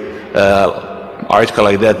every article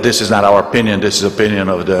like that, this is not our opinion, this is opinion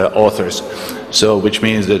of the authors. So, which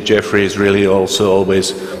means that Jeffrey is really also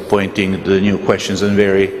always pointing the new questions in a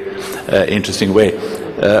very interesting way.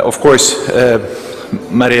 Of course,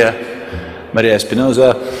 Maria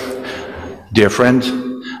Espinosa, dear friend,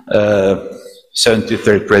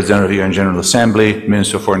 73rd President of the UN General Assembly,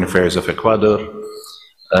 Minister of Foreign Affairs of Ecuador.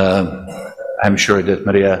 I'm sure that,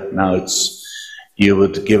 Maria, now you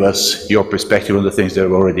would give us your perspective on the things that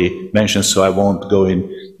I've already mentioned, so I won't go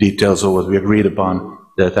in details of what we agreed upon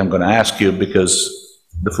that I'm going to ask you, because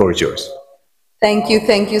the floor is yours. Thank you,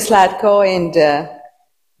 Zlatko. And,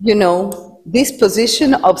 you know, this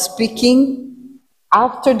position of speaking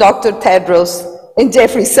after Dr. Tedros and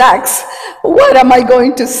Jeffrey Sachs, what am I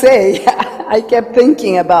going to say? I kept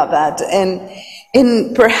thinking about that.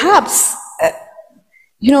 And perhaps,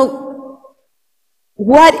 you know,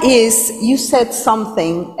 you said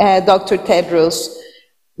something, Dr. Tedros,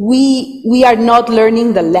 we are not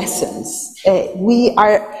learning the lessons. We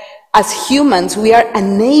are, as humans, we are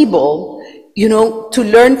unable, to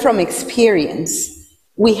learn from experience.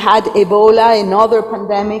 We had Ebola and other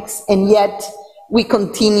pandemics, and yet we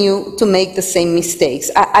continue to make the same mistakes.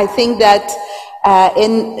 I think that,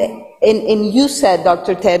 and you said,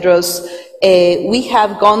 Dr. Tedros, we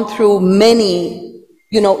have gone through many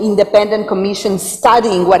independent commissions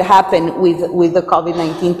studying what happened with the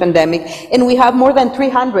COVID-19 pandemic, and we have more than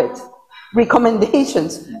 300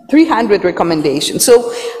 recommendations, 300 recommendations.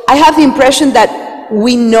 So I have the impression that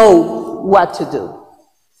we know what to do.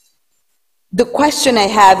 The question I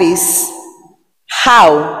have is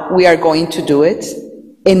how we are going to do it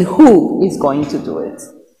and who is going to do it.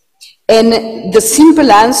 And the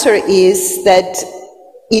simple answer is that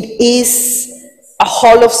it is a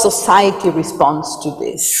whole of society response to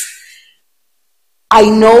this. I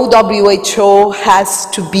know WHO has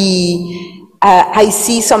to be, I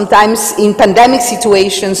see sometimes in pandemic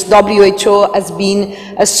situations, WHO has been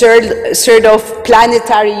a sort of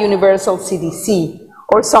planetary universal CDC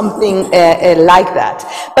or something like that.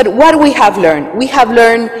 But what we have learned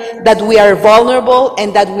that we are vulnerable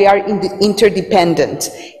and that we are interdependent.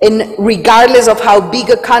 And regardless of how big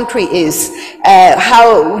a country is,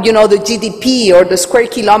 how, the GDP or the square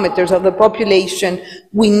kilometers of the population,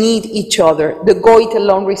 we need each other. The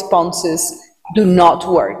go-it-alone responses do not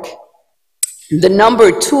work. The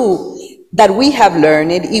number two that we have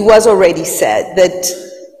learned, it was already said, that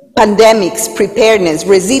pandemics, preparedness,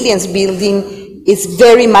 resilience building is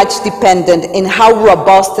very much dependent on how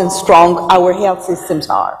robust and strong our health systems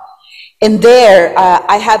are. And there,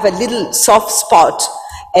 I have a little soft spot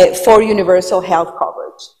for universal health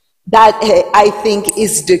coverage. That, I think,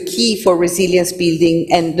 is the key for resilience building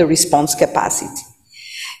and the response capacity.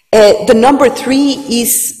 The number three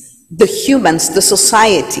is the humans, the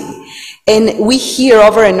society. And we hear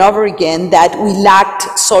over and over again that we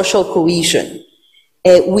lacked social cohesion.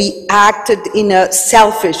 We acted in a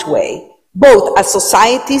selfish way, both as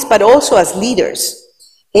societies, but also as leaders.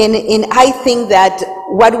 And I think that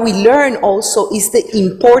what we learn also is the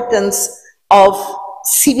importance of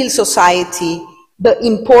civil society, the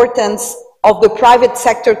importance of the private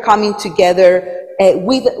sector coming together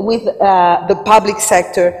with the public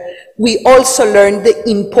sector. We also learn the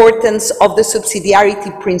importance of the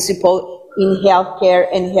subsidiarity principle in healthcare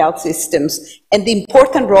and health systems, and the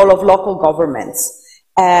important role of local governments.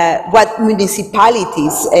 What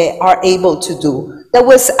municipalities are able to do. That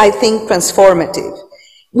was, I think, transformative.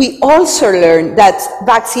 We also learned that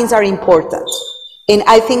vaccines are important. And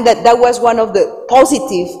I think that that was one of the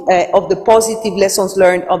positive lessons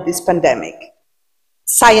learned of this pandemic.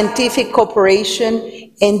 Scientific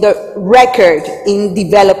cooperation and the record in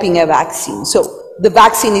developing a vaccine. So the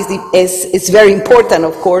vaccine is very important,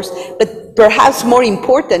 of course, but perhaps more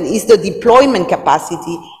important is the deployment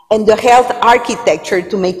capacity and the health architecture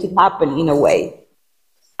to make it happen in a way.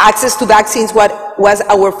 Access to vaccines was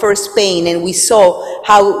our first pain, and we saw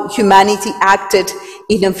how humanity acted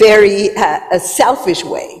in a very selfish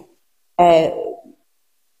way.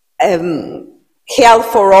 Health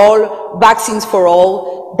for all, vaccines for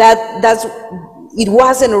all, it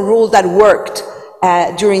wasn't a rule that worked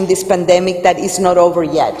during this pandemic that is not over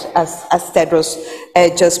yet, as Tedros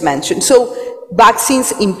just mentioned. So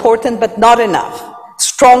vaccines important, but not enough.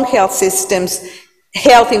 Strong health systems,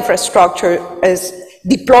 health infrastructure, as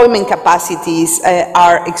deployment capacities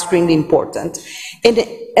are extremely important. And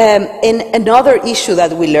another issue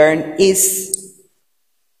that we learn is,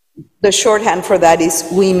 the shorthand for that is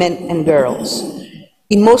women and girls.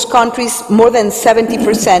 In most countries, more than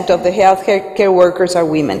 70% of the healthcare workers are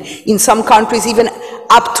women. In some countries, even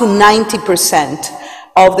up to 90%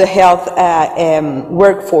 of the health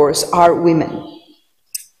workforce are women.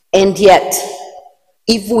 And yet,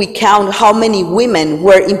 if we count how many women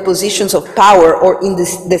were in positions of power or in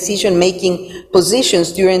this decision-making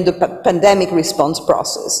positions during the pandemic response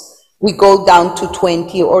process, we go down to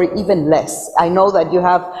 20 or even less. I know that you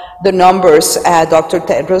have the numbers, Dr.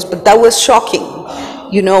 Tedros, but that was shocking.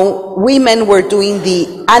 Women were doing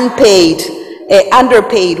the unpaid,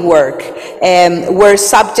 underpaid work, were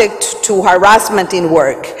subject to harassment in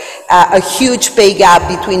work, a huge pay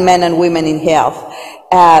gap between men and women in health.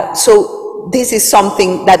 So this is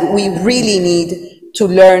something that we really need to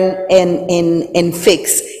learn and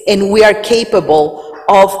fix, and we are capable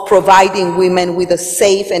of providing women with a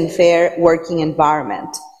safe and fair working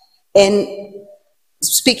environment. And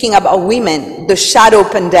speaking about women, the shadow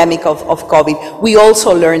pandemic of COVID, we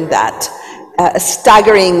also learned that.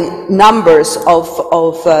 Staggering numbers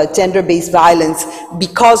of gender-based violence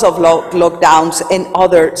because of lockdowns and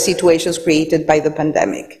other situations created by the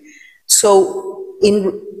pandemic. So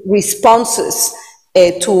in responses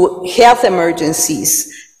to health emergencies,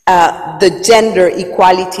 the gender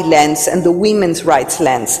equality lens and the women's rights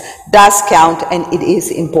lens does count, and it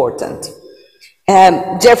is important.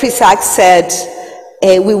 Jeffrey Sachs said,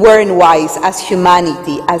 we weren't wise as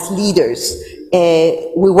humanity, as leaders.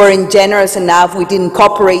 We weren't generous enough, we didn't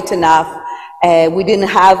cooperate enough, we didn't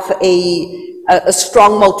have a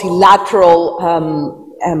strong multilateral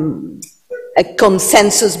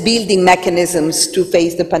consensus building mechanisms to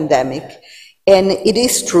face the pandemic. And it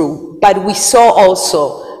is true, but we saw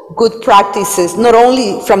also good practices, not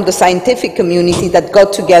only from the scientific community that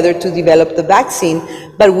got together to develop the vaccine,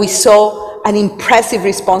 but we saw an impressive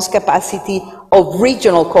response capacity of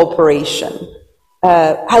regional cooperation.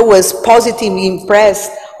 I was positively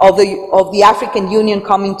impressed of the African Union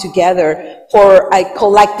coming together for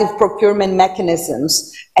collective procurement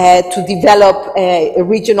mechanisms to develop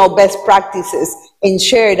regional best practices and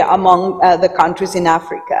shared among the countries in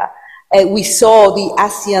Africa. We saw the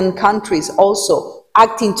ASEAN countries also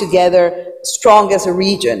acting together strong as a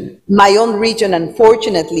region. My own region,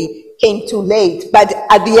 unfortunately, came too late, but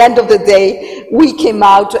at the end of the day, we came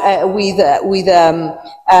out with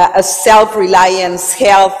a self-reliance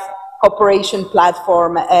health cooperation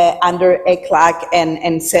platform under ECLAC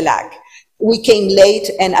and CELAC. We came late,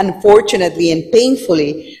 and unfortunately and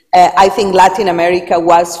painfully, I think Latin America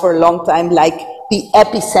was for a long time like the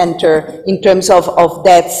epicenter in terms of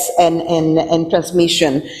deaths and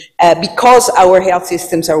transmission, because our health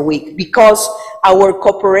systems are weak, because our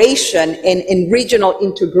cooperation and regional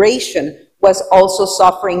integration was also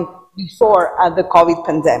suffering before the COVID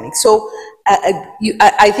pandemic. So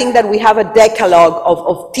I think that we have a decalogue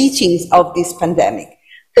of teachings of this pandemic.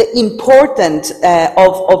 The important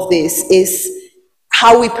of this is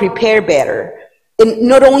how we prepare better. And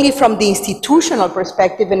not only from the institutional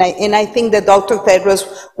perspective, and I think that Dr.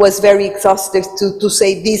 Tedros was very exhaustive to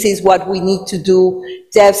say this is what we need to do.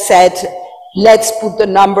 Jeff said, let's put the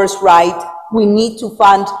numbers right. We need to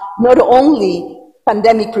fund not only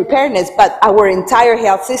pandemic preparedness, but our entire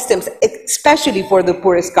health systems, especially for the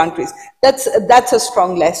poorest countries. That's a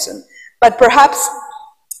strong lesson. But perhaps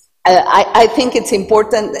I think it's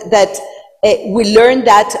important that we learn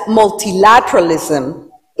that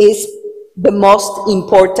multilateralism is the most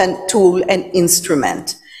important tool and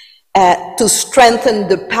instrument. To strengthen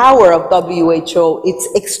the power of WHO, it's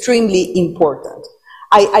extremely important.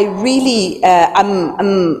 I really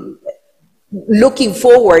am looking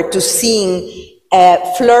forward to seeing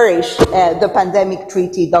flourish the pandemic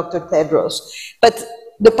treaty, Dr. Tedros. But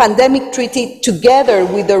the pandemic treaty together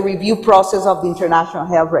with the review process of the international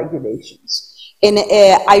health regulations. And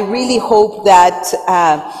I really hope that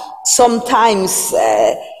sometimes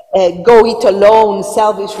go it alone,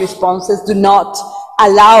 selfish responses do not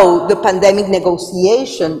allow the pandemic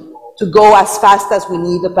negotiation to go as fast as we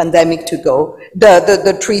need the pandemic to go,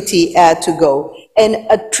 the treaty to go. And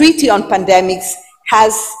a treaty on pandemics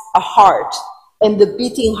has a heart, and the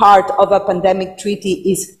beating heart of a pandemic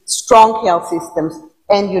treaty is strong health systems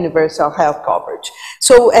and universal health coverage.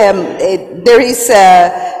 So there is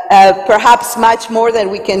perhaps much more that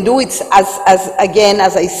we can do. It's again,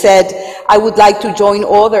 as I said, I would like to join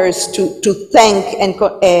others to thank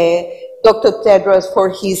Dr. Tedros for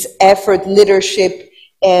his effort, leadership,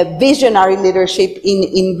 visionary leadership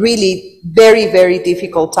in really very, very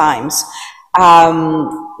difficult times.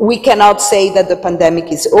 We cannot say that the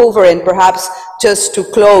pandemic is over, and perhaps just to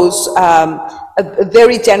close, a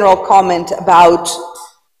very general comment about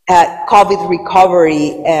COVID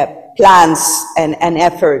recovery plans and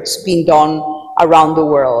efforts being done around the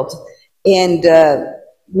world. And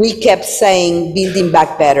we kept saying building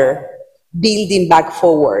back better, building back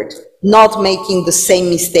forward, not making the same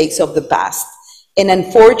mistakes of the past. And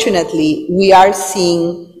unfortunately, we are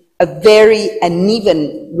seeing a very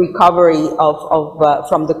uneven recovery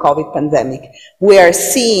from the COVID pandemic. We are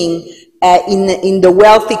seeing in the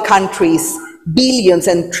wealthy countries billions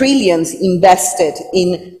and trillions invested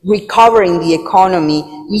in recovering the economy,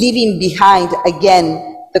 leaving behind,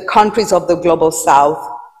 again, the countries of the global south,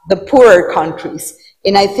 the poorer countries.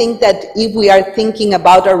 And I think that if we are thinking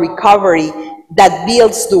about a recovery that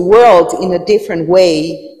builds the world in a different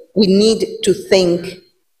way, we need to think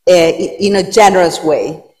in a generous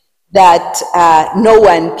way, that no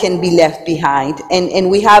one can be left behind. And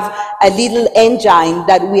we have a little engine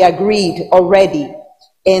that we agreed already,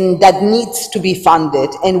 and that needs to be funded.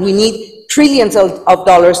 And we need trillions of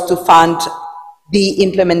dollars to fund the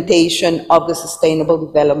implementation of the Sustainable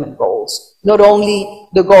Development Goals. Not only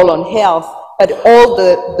the goal on health, but all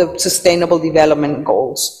the Sustainable Development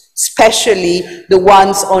Goals, especially the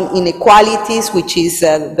ones on inequalities, which is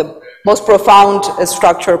the most profound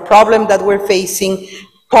structural problem that we're facing: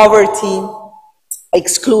 poverty,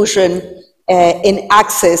 exclusion, in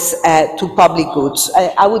access to public goods.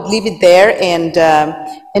 I would leave it there,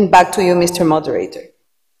 and back to you, Mr. Moderator.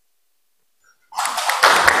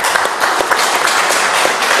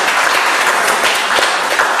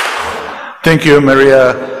 Thank you,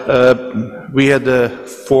 Maria. We had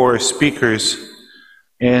 4 speakers,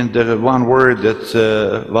 and one word that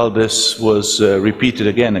Valdez was repeated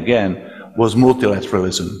again and again was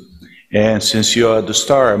multilateralism. And since you are the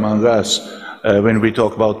star among us, when we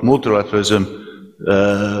talk about multilateralism,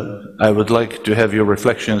 I would like to have your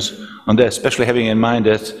reflections on that, especially having in mind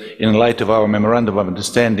that in light of our memorandum of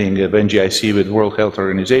understanding of NGIC with World Health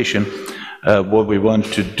Organization, what we want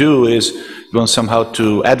to do is we want somehow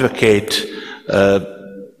to advocate,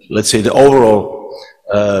 let's say, the overall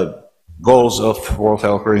goals of World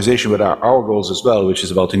Health Organization, but our goals as well, which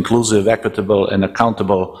is about inclusive, equitable, and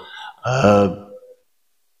accountable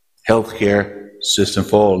healthcare system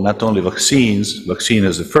for all. Not only vaccine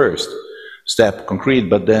is the first step, concrete,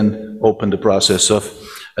 but then open the process of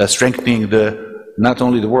strengthening not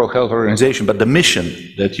only the World Health Organization, but the mission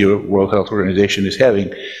that your World Health Organization is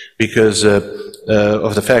having, because of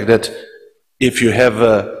the fact that if you have,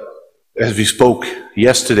 as we spoke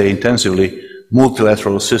yesterday intensively,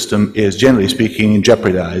 multilateral system is generally speaking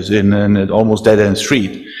jeopardized in an almost dead-end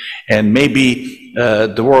street, and maybe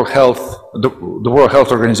the World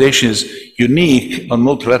Health Organization is unique on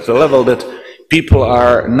multilateral level that people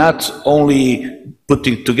are not only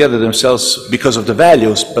putting together themselves because of the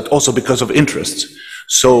values, but also because of interests.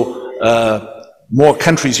 So more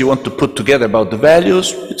countries you want to put together about the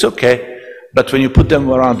values, it's okay. But when you put them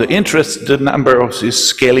around the interests, the number is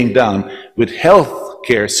scaling down. With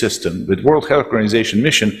healthcare system, with World Health Organization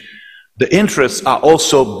mission, the interests are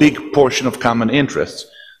also a big portion of common interests.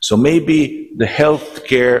 So maybe the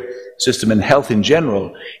healthcare system and health in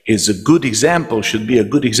general is a good example, should be a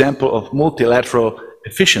good example of multilateral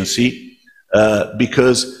efficiency,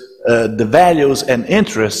 because the values and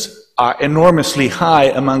interests are enormously high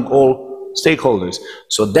among all stakeholders.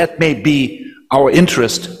 So that may be our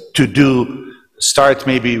interest to start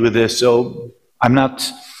maybe with this. So I'm not,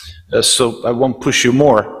 so I won't push you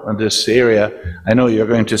more on this area. I know you're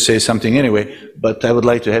going to say something anyway, but I would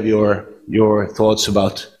like to have your thoughts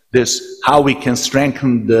about this, how we can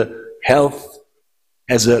strengthen the health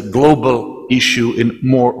as a global issue in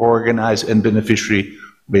more organized and beneficiary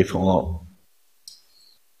way for all.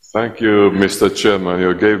 Thank you, Mr. Chairman.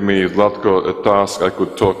 You gave me, Zlatko, a task I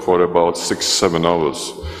could talk for about 6-7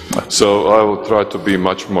 hours. So I will try to be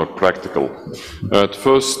much more practical. At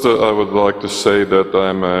first, I would like to say that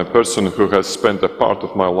I'm a person who has spent a part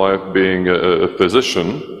of my life being a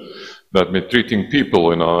physician, that means treating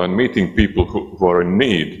people, and meeting people who are in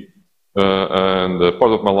need. And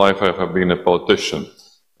part of my life I have been a politician.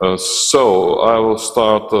 So I will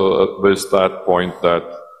start with that point that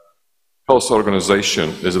health organization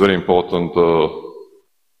is a very important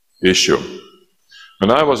issue.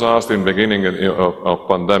 And I was asked in the beginning of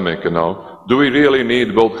pandemic, do we really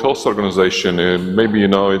need World Health Organization? Maybe,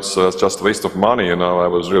 it's just a waste of money, I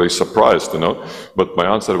was really surprised, but my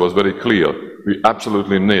answer was very clear. We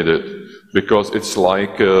absolutely need it, because it's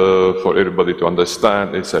like, for everybody to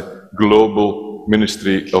understand, it's a global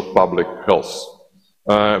Ministry of Public Health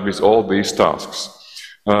with all these tasks.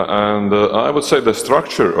 And I would say the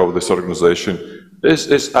structure of this organization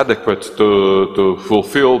is adequate to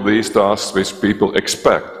fulfill these tasks which people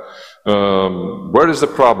expect. Where is the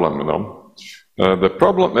problem, The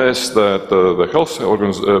problem is that the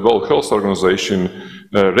World Health Organization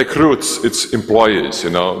recruits its employees,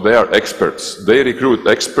 they are experts. They recruit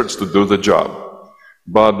experts to do the job.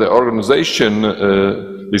 But the organization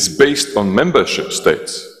is based on membership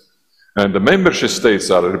states. And the membership states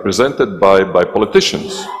are represented by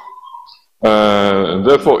politicians. And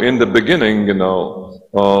therefore, in the beginning,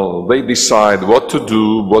 they decide what to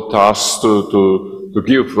do, what tasks to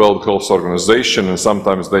give World Health Organization, and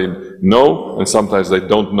sometimes they know, and sometimes they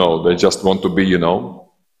don't know. They just want to be,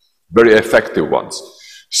 very effective ones.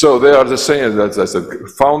 So they are the same as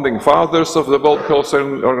the founding fathers of the World Health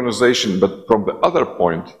Organization, but from the other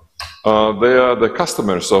point, they are the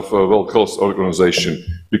customers of World Health Organization,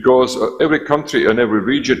 because every country and every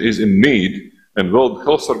region is in need, and World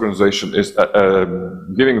Health Organization is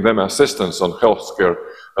giving them assistance on healthcare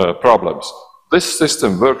problems. This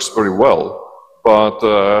system works very well, but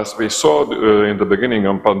as we saw in the beginning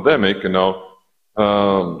of the pandemic,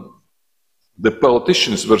 the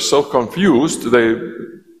politicians were so confused, they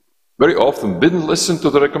very often didn't listen to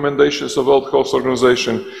the recommendations of World Health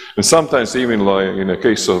Organization, and sometimes even like in the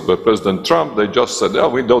case of President Trump, they just said,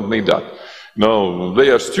 we don't need that. No, they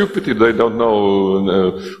are stupid, they don't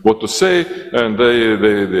know what to say, and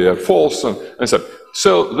they are false, and so.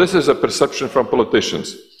 So this is a perception from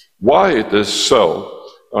politicians. Why it is so?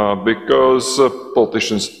 Because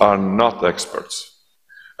politicians are not experts.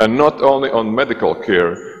 And not only on medical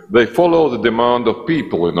care, they follow the demand of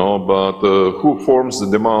people, you know, but who forms the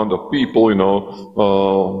demand of people, you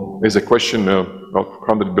know, is a question of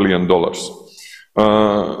 $100 billion.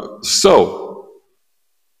 So,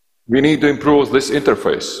 we need to improve this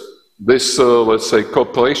interface, this, let's say,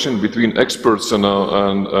 cooperation between experts and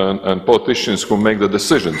politicians who make the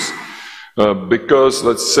decisions. Because,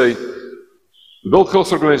 let's say, the World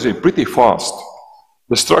Health Organization is pretty fast.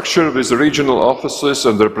 The structure with the regional offices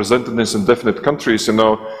and the representatives in definite countries, you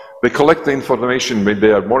know, they collect the information when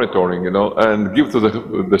they are monitoring, you know, and give to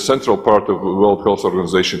the central part of the World Health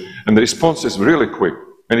Organization. And the response is really quick.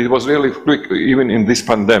 And it was really quick even in this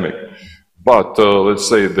pandemic. But let's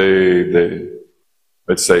say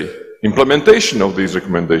implementation of these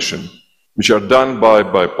recommendations, which are done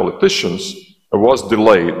by politicians, was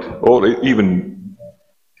delayed or even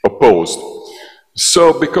opposed.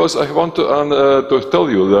 So, because I want to tell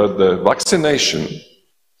you that the vaccination,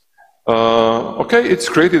 okay, it's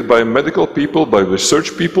created by medical people, by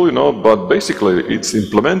research people, you know, but basically it's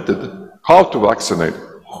implemented. How to vaccinate,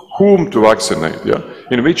 whom to vaccinate, yeah,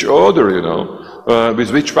 in which order, you know,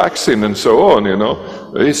 with which vaccine and so on, you know,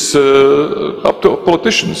 is up to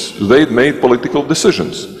politicians. They made political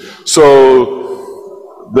decisions.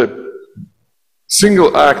 So the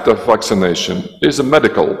single act of vaccination is a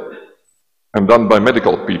medical and done by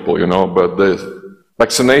medical people, you know, but the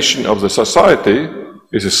vaccination of the society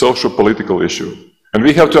is a social political issue. And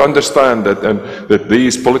we have to understand that, and that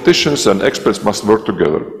these politicians and experts must work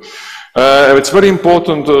together. It's very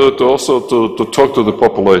important to also talk to the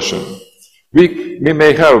population. We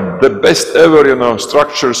may have the best ever, you know,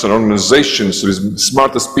 structures and organizations with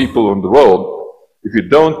smartest people in the world. If you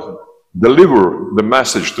don't deliver the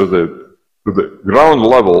message to the ground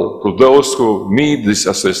level, to those who need this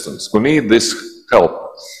assistance, who need this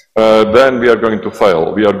help, then we are going to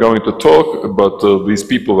fail. We are going to talk, but these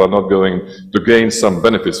people are not going to gain some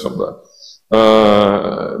benefits from that.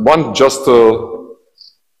 One just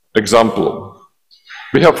example.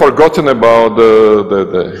 We have forgotten about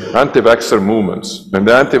the anti-vaxxer movements, and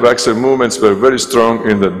the anti-vaxxer movements were very strong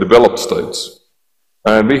in the developed states.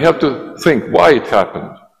 And we have to think why it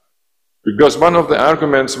happened. Because one of the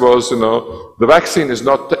arguments was, you know, the vaccine is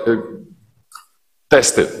not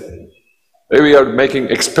tested. We are making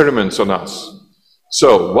experiments on us.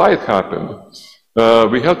 So, why it happened?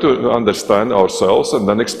 We have to understand ourselves and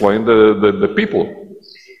then explain the people.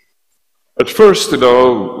 At first, you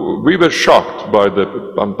know, we were shocked by the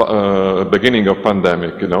beginning of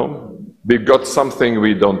pandemic, you know. We got something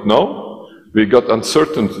we don't know. We got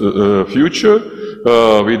uncertain future.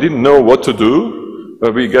 We didn't know what to do.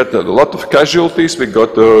 We got a lot of casualties, we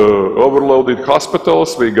got overloaded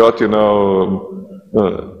hospitals, we got, you know,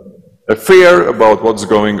 a fear about what's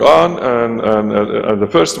going on, and the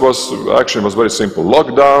first action was very simple.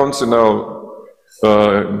 Lockdowns, you know,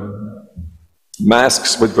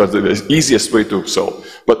 masks, which was the easiest way to solve.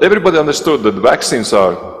 But everybody understood that vaccines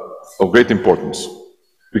are of great importance,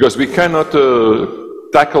 because we cannot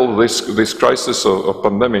tackle this crisis of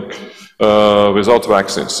pandemic without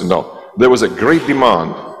vaccines, no. There was a great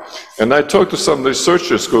demand. And I talked to some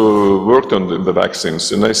researchers who worked on the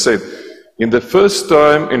vaccines, and I said, in the first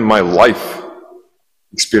time in my life,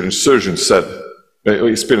 experienced surgeons said,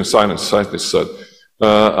 experienced scientists said,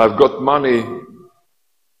 I've got money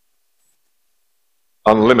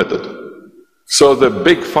unlimited. So the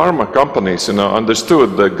big pharma companies, you know,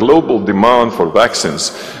 understood the global demand for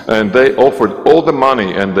vaccines, and they offered all the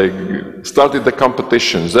money, and they started the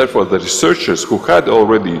competitions. Therefore, the researchers who had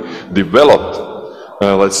already developed,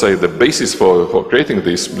 let's say, the basis for creating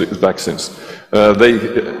these vaccines, they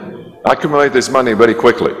accumulated this money very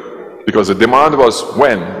quickly, because the demand was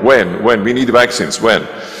when, we need vaccines, when.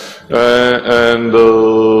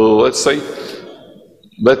 Let's say,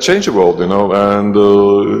 that changed the world, you know, and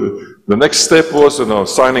the next step was, you know,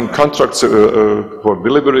 signing contracts for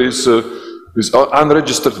deliveries with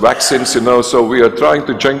unregistered vaccines, you know, so we are trying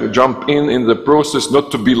to jump in the process,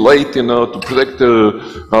 not to be late, you know, to protect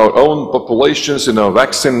our own populations, you know,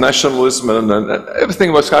 vaccine nationalism, and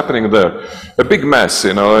everything was happening there. A big mess,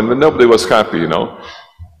 you know, and nobody was happy, you know.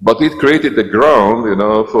 But it created the ground, you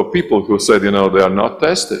know, for people who said, you know, they are not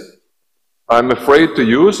tested. I'm afraid to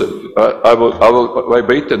use it. I will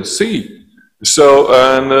wait and see. So,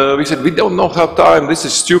 and we said, we don't know how time, this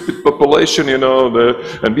is stupid population, you know,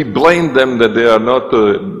 and we blame them that they are not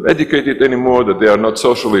educated anymore, that they are not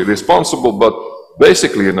socially responsible, but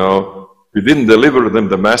basically, you know, We didn't deliver them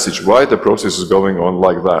the message why the process is going on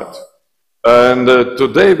like that. And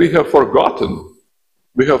today we have forgotten.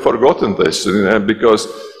 We have forgotten this because,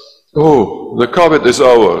 oh, the COVID is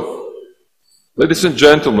over. Ladies and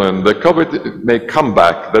gentlemen, the COVID may come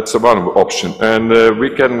back. That's one option. And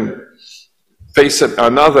we can face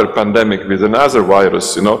another pandemic with another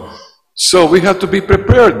virus, you know. So we have to be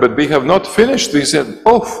prepared, but we have not finished this yet.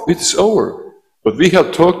 Oh, it's over. But we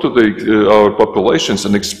have talked to our populations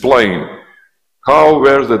and explained how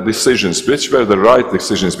were the decisions, which were the right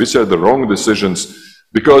decisions, which are the wrong decisions,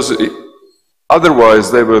 because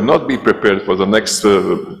otherwise they will not be prepared for the next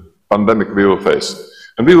pandemic we will face.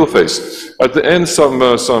 And we will face. At the end, some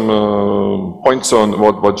points on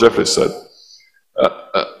what Jeffrey said.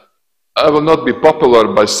 I will not be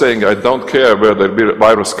popular by saying I don't care where the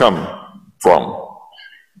virus comes from.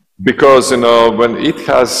 Because, you know, when it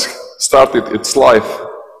has started its life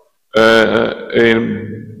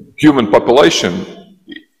in human population,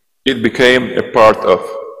 it became a part of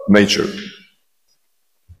nature.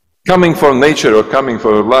 Coming from nature or coming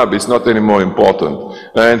from a lab is not any more important.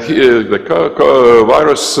 And here, the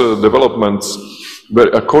virus developments were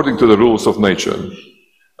according to the rules of nature.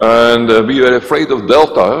 And we were afraid of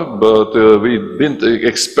Delta, but we didn't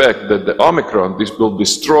expect that the Omicron, this will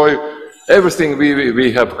destroy everything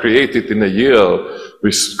we have created in a year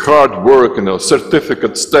with hard work, you know,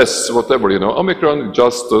 certificates, tests, whatever, you know. Omicron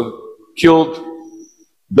just killed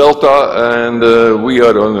Delta, and we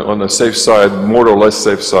are on a safe side, more or less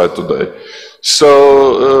safe side today.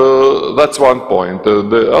 So that's one point.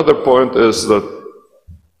 The other point is that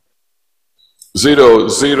zero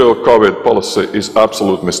COVID policy is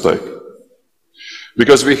absolute mistake.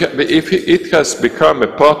 Because if it has become a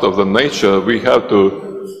part of the nature, we have to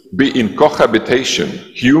be in cohabitation.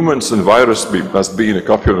 Humans and virus must be in a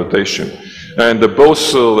cohabitation. And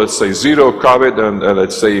both, let's say, zero COVID and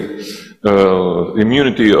let's say,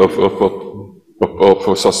 immunity of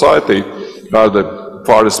society are the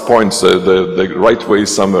farthest points. The right way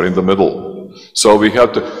is somewhere in the middle. So we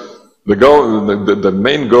have to, the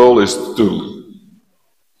main goal is to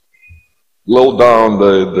low down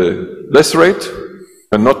the death rate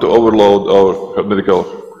and not to overload our medical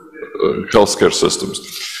healthcare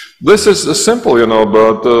systems. This is simple, you know,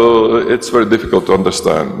 but it's very difficult to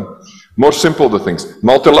understand. More simple the things.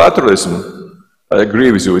 Multilateralism, I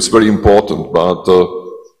agree with you, it's very important, but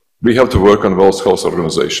we have to work on World Health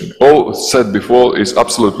Organization. All said before is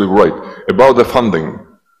absolutely right about the funding.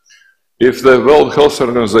 If the World Health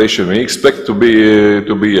Organization, we expect to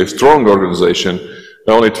be a strong organization,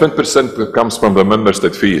 only 20% comes from the member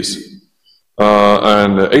state fees.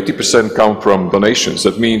 And 80% come from donations.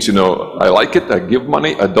 That means, you know, I like it, I give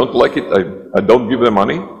money, I don't like it, I don't give the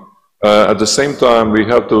money. At the same time, we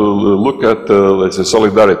have to look at, let's say,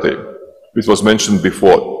 solidarity, which was mentioned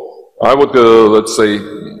before. I would, let's say,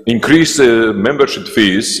 increase membership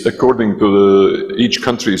fees according to each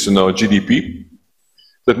country's, you know, GDP.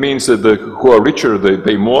 That means that who are richer, they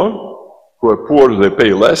pay more, who are poor, they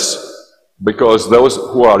pay less, because those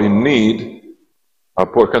who are in need are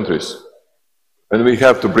poor countries. And we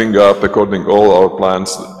have to bring up, according to all our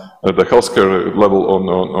plans, the healthcare level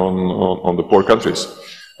on the poor countries.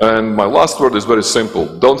 And my last word is very simple.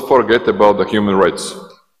 Don't forget about the human rights.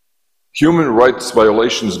 Human rights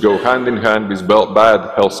violations go hand in hand with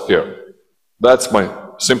bad health care. That's my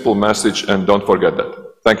simple message, and don't forget that.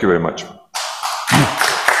 Thank you very much.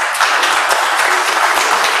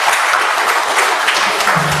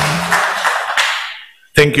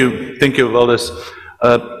 Thank you, Valdis.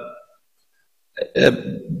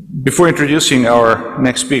 Before introducing our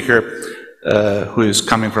next speaker, who is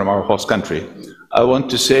coming from our host country, I want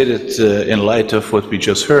to say that in light of what we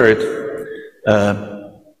just heard,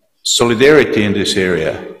 solidarity in this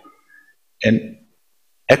area and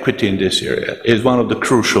equity in this area is one of the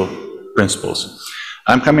crucial principles.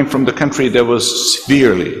 I'm coming from the country that was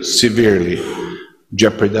severely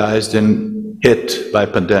jeopardized and hit by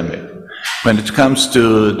pandemic. When it comes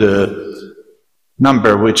to the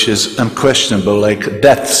number, which is unquestionable, like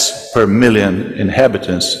deaths per million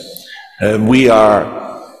inhabitants, we are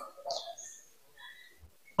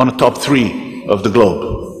on the top 3 of the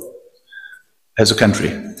globe as a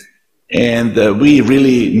country. And we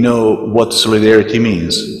really know what solidarity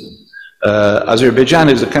means. Azerbaijan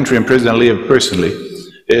is a country, and President Aliyev personally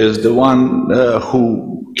is the one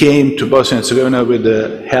who came to Bosnia and Herzegovina with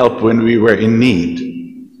the help when we were in need.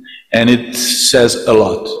 And it says a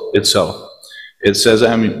lot itself. It says,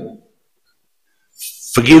 I mean,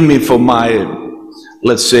 forgive me for my,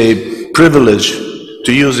 let's say, privilege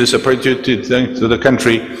to use this opportunity to thank to the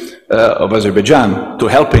country of Azerbaijan to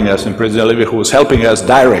helping us, and President Aliyev, who was helping us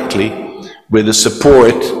directly with the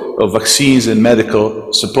support of vaccines and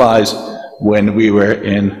medical supplies when we were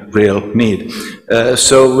in real need.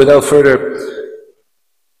 So without further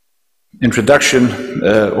introduction,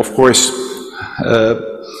 of course,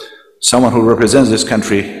 someone who represents this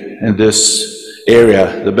country in this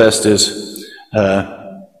area the best is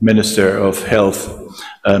Minister of Health,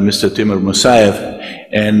 Mr. Timur Musayev,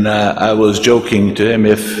 and I was joking to him,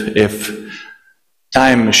 if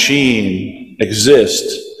time machine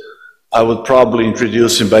exists, I would probably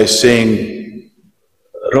introduce him by saying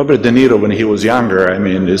Robert De Niro when he was younger, I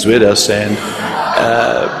mean, is with us, and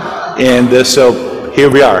so here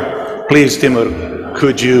we are. Please, Timur,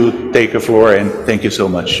 could you take the floor, and thank you so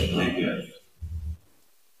much.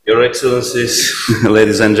 Your Excellencies,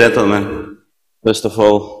 ladies and gentlemen, first of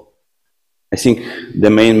all, I think the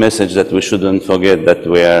main message that we shouldn't forget that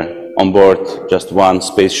we are on board just one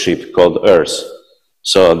spaceship called Earth.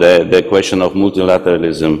 So the question of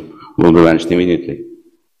multilateralism will be launched immediately.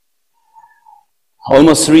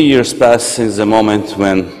 Almost 3 years passed since the moment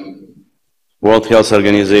when World Health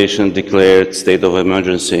Organization declared state of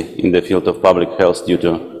emergency in the field of public health due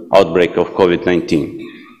to outbreak of COVID-19.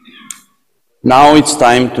 Now it's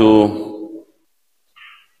time to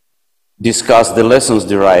discuss the lessons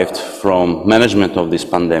derived from management of this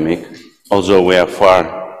pandemic, although we are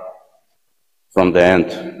far from the end.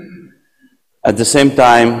 At the same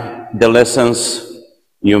time, the lessons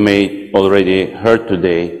you may already heard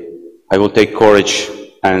today, I will take courage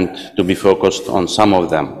and to be focused on some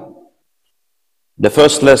of them. The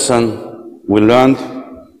first lesson we learned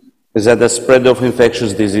is that the spread of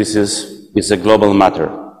infectious diseases is a global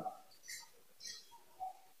matter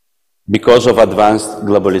because of advanced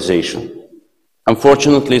globalization.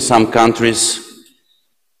 Unfortunately, some countries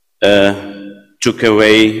took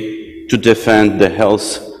away to defend the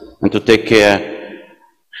health and to take care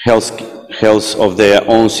health of their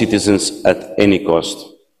own citizens at any cost.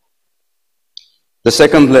 The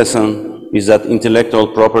second lesson is that intellectual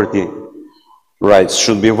property rights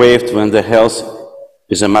should be waived when the health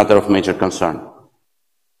is a matter of major concern.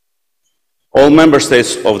 All member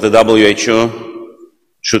states of the WHO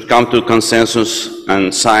should come to consensus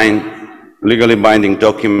and sign legally binding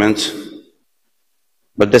documents,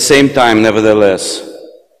 but at the same time, nevertheless,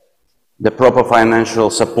 the proper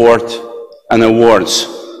financial support and awards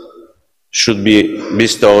should be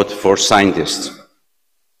bestowed for scientists.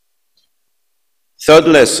 Third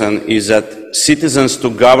lesson is that citizens to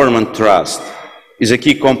government trust is a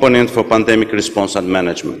key component for pandemic response and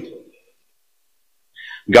management.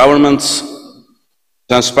 Governments'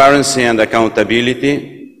 transparency and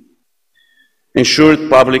accountability ensured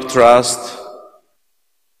public trust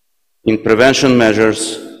in prevention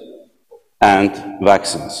measures and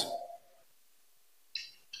vaccines.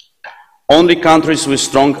 Only countries with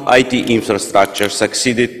strong IT infrastructure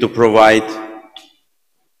succeeded to provide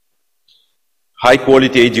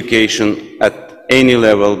high-quality education at any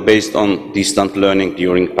level based on distant learning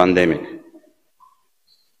during pandemic.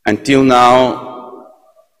 Until now,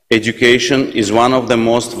 education is one of the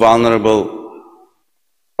most vulnerable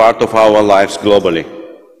part of our lives globally.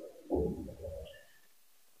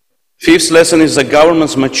 Fifth lesson is that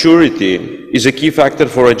government's maturity is a key factor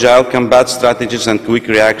for agile combat strategies and quick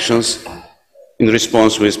reactions in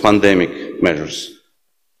response with pandemic measures.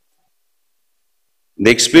 The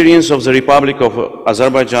experience of the Republic of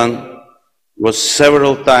Azerbaijan was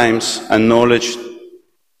several times acknowledged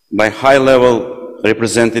by high-level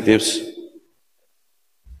representatives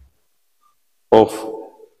of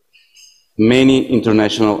many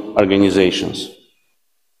international organizations.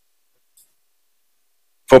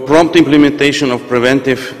 For prompt implementation of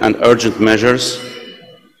preventive and urgent measures,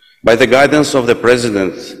 by the guidance of the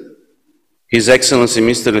President, His Excellency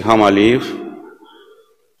Mr. Ilham Aliyev,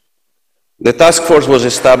 the task force was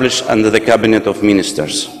established under the Cabinet of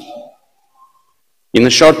Ministers. In a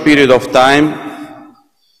short period of time,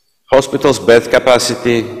 hospitals' bed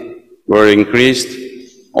capacity were increased,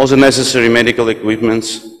 all the necessary medical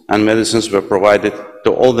equipments and medicines were provided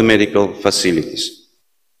to all the medical facilities.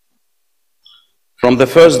 From the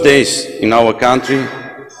first days in our country,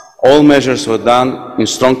 all measures were done in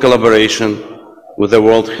strong collaboration with the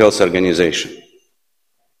World Health Organization.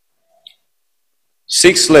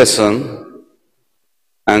 Sixth lesson,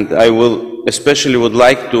 and I will especially would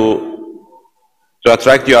like to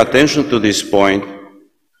attract your attention to this point,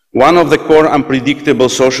 one of the core unpredictable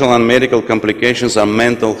social and medical complications are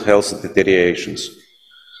mental health deteriorations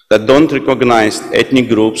that don't recognize ethnic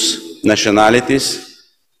groups,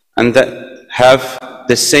 nationalities, and that have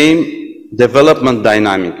the same development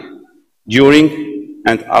dynamic during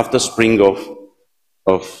and after spring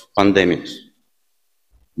of pandemics.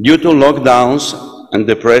 Due to lockdowns and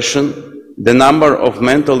depression, the number of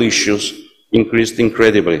mental issues increased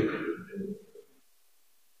incredibly.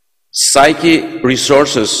 Psyche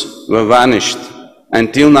resources were vanished.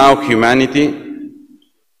 Until now, humanity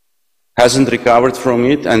hasn't recovered from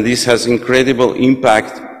it, and this has incredible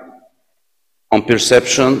impact on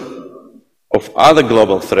perception of other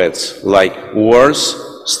global threats like wars,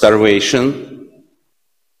 starvation,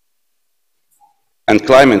 and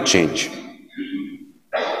climate change.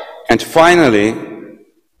 And finally,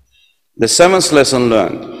 the seventh lesson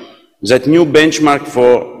learned, that new benchmark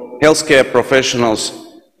for healthcare professionals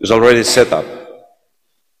is already set up.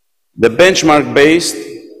 The benchmark based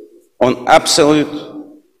on absolute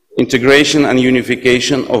integration and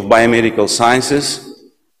unification of biomedical sciences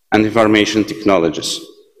and information technologies.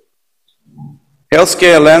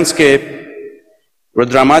 Healthcare landscape were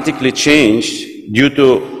dramatically changed due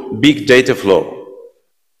to big data flow.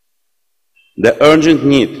 The urgent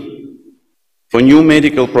need for new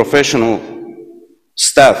medical professional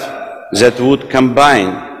staff that would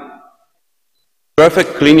combine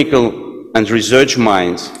perfect clinical and research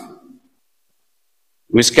minds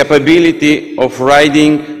with capability of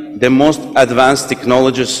riding the most advanced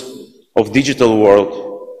technologies of digital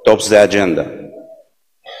world tops the agenda.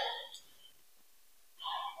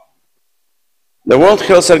 The World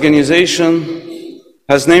Health Organization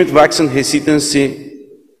has named vaccine hesitancy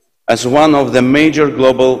as one of the major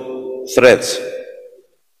global threats.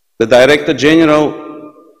 The Director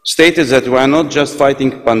General stated that we are not just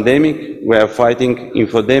fighting pandemic, we are fighting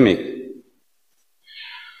infodemic.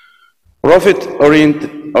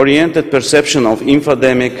 Profit-oriented perception of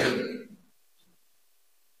infodemic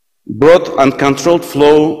brought uncontrolled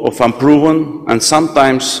flow of unproven and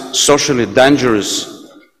sometimes socially dangerous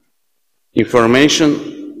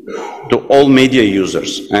information to all media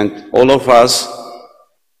users, and all of us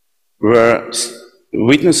were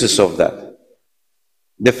witnesses of that.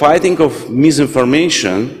 The fighting of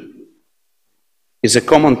misinformation is a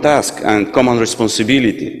common task and common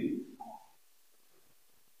responsibility.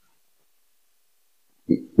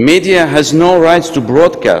 Media has no rights to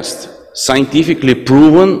broadcast scientifically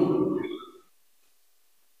proven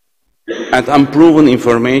and unproven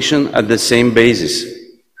information at the same basis.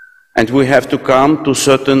 And we have to come to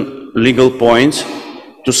certain legal points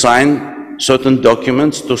to sign certain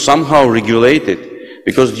documents to somehow regulate it.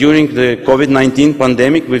 Because during the COVID-19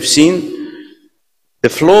 pandemic, we've seen the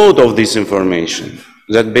flow of this information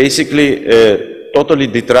that basically totally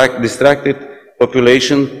distracted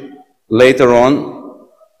population later on.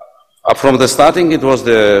 From the starting, it was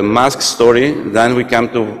the mask story, then we come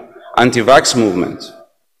to anti-vax movement.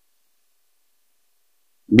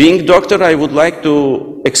 Being doctor, I would like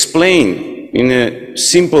to explain in a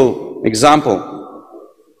simple example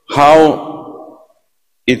how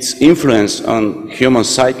its influence on human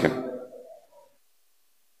psyche.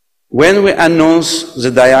 When we announce the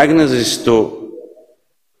diagnosis to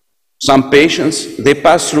some patients, they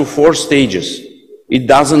pass through 4 stages. It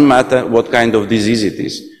doesn't matter what kind of disease it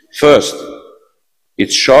is. First,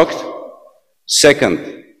 it's shocked.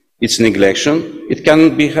 Second, it's neglection. It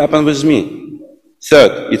can happen with me.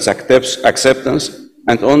 Third, it's acceptance.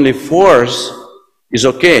 And only fourth is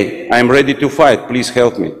okay, I'm ready to fight, please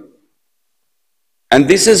help me. And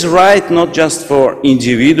this is right not just for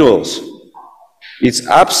individuals. It's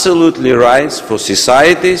absolutely right for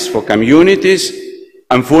societies, for communities,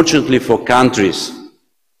 unfortunately for countries.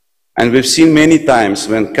 And we've seen many times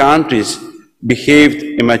when countries behaved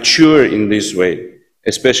immature in this way,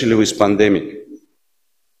 especially with pandemic.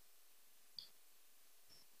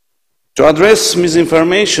 To address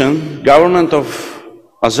misinformation, government of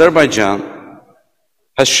Azerbaijan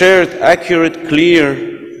has shared accurate, clear,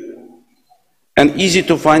 and easy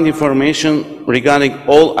to find information regarding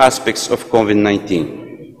all aspects of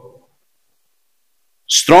COVID-19.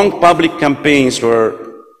 Strong public campaigns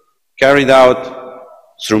were carried out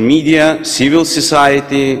through media, civil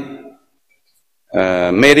society,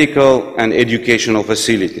 medical and educational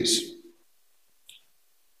facilities.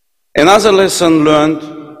 Another lesson learned,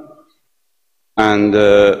 and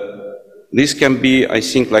this can be, I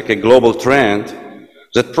think, like a global trend,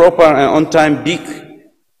 that proper and on-time big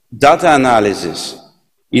data analysis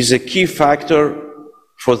is a key factor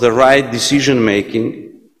for the right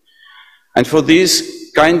decision-making, and for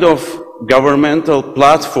this kind of governmental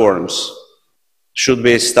platforms should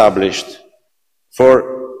be established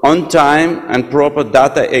for on-time and proper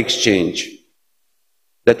data exchange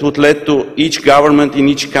that would lead to each government in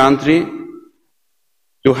each country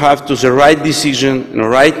to have to the right decision in the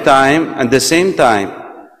right time, and at the same time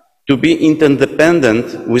to be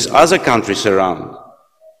interdependent with other countries around.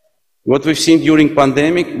 What we've seen during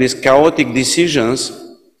pandemic, these chaotic decisions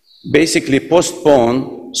basically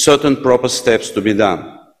postpone certain proper steps to be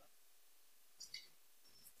done.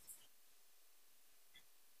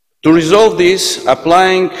 To resolve this,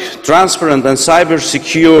 applying transparent and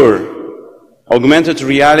cyber-secure augmented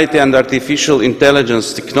reality and artificial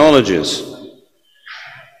intelligence technologies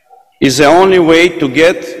is the only way to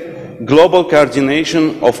get global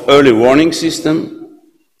coordination of early warning system,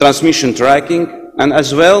 transmission tracking, and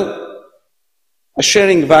as well as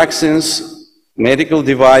sharing vaccines, medical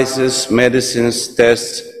devices, medicines,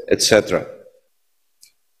 tests, etc.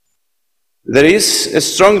 There is a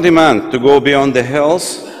strong demand to go beyond the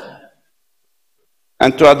health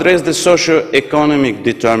and to address the socio-economic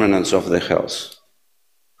determinants of the health.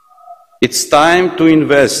 It's time to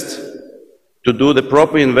invest, to do the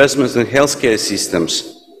proper investments in healthcare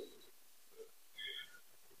systems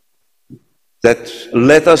that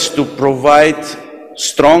let us to provide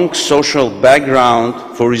strong social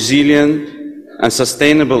background for resilient and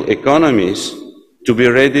sustainable economies to be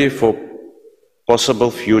ready for possible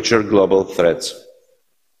future global threats.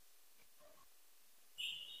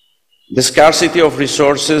 The scarcity of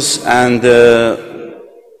resources and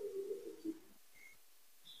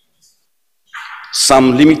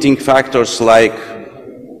some limiting factors like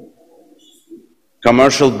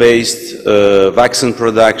commercial-based vaccine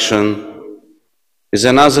production is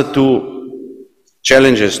another two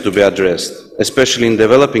challenges to be addressed, especially in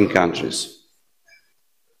developing countries.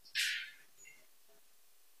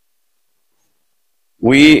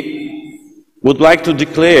 We would like to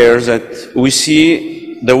declare that we see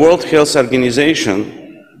the World Health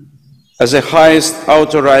Organization as the highest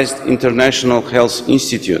authorized international health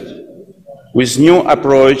institute, with new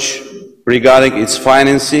approach regarding its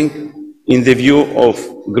financing in the view of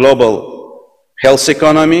global health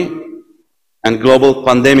economy and global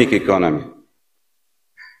pandemic economy.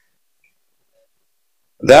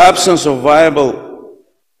 The absence of viable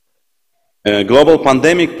global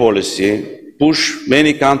pandemic policy pushed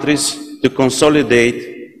many countries to consolidate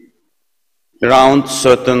around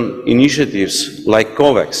certain initiatives like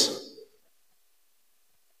COVAX.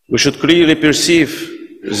 We should clearly perceive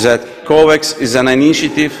that COVAX is an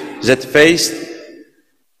initiative that faced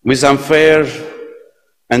with unfair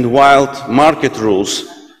and wild market rules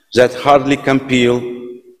that hardly compete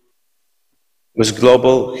with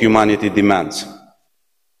global humanity demands.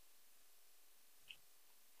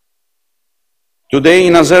 Today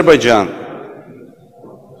in Azerbaijan,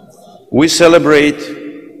 we celebrate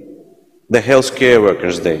the Healthcare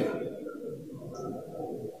Workers' Day.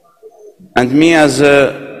 And me as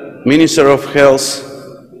a Minister of Health,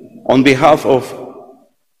 on behalf of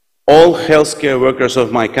all healthcare workers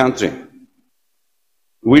of my country,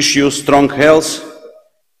 wish you strong health,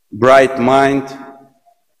 bright mind,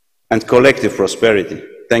 and collective prosperity.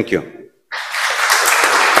 Thank you.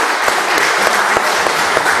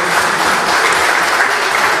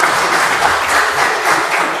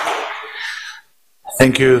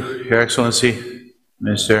 Thank you, Your Excellency,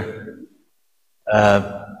 Minister.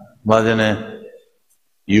 Mladen,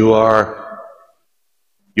 you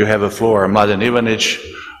have a floor. Mladen Ivanic,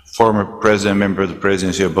 former president, member of the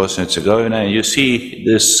presidency of Bosnia and Herzegovina. And you see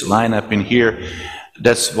this lineup in here.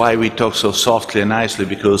 That's why we talk so softly and nicely,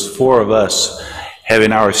 because four of us have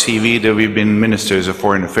in our CV that we've been ministers of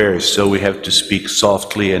foreign affairs, so we have to speak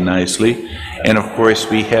softly and nicely. And of course,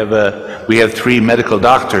 we have three medical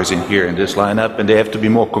doctors in here in this lineup, and they have to be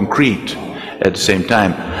more concrete at the same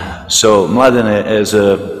time. So, Mladen,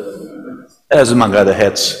 as among other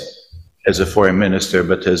hats, as a foreign minister,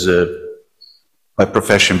 but as by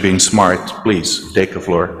profession being smart, please take the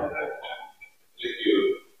floor. Thank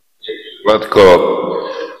you.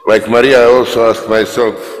 Vlatko, like Maria, I also asked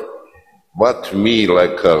myself, what me,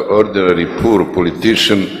 like an ordinary poor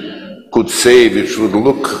politician, could say which would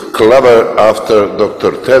look clever after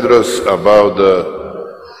Dr. Tedros about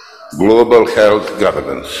global health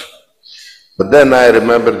governance. But then I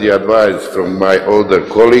remember the advice from my older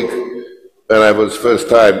colleague when I was first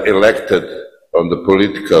time elected on the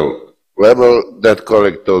political level. That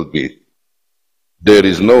colleague told me, there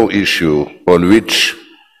is no issue on which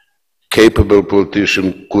capable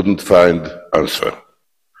politician couldn't find answer.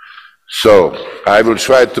 So I will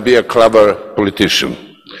try to be a clever politician,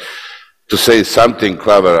 to say something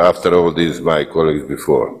clever after all these my colleagues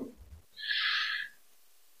before.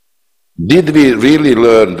 Did we really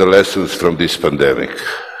learn the lessons from this pandemic?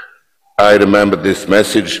 I remember this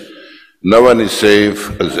message, no one is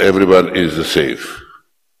safe as everyone is safe.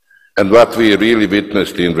 And what we really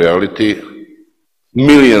witnessed in reality,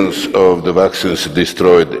 millions of the vaccines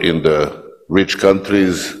destroyed in the rich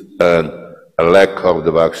countries and a lack of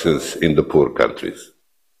the vaccines in the poor countries.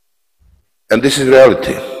 And this is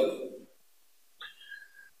reality.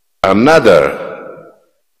 Another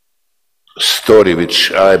story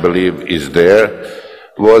which I believe is there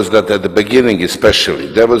was that at the beginning especially,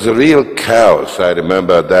 there was a real chaos. I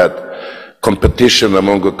remember that competition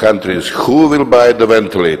among the countries. Who will buy the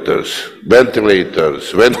ventilators?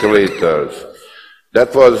 Ventilators, ventilators.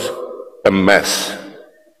 That was a mess.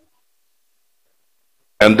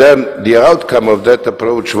 And then the outcome of that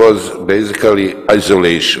approach was basically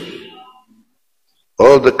isolation.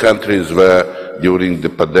 All the countries were, during the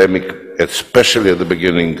pandemic, especially at the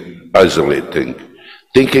beginning, isolating,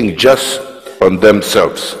 thinking just on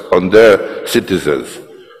themselves, on their citizens,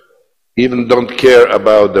 even don't care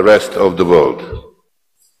about the rest of the world.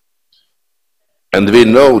 And we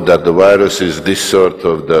know that the virus is this sort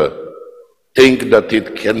of the thing that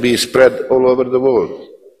it can be spread all over the world.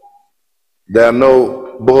 There are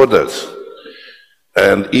no borders.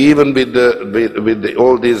 And even with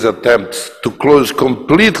all these attempts to close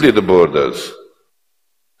completely the borders,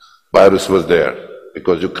 virus was there,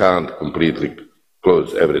 because you can't completely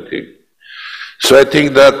close everything. So I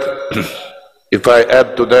think that if I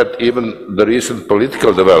add to that even the recent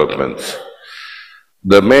political developments,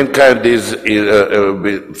 the mankind is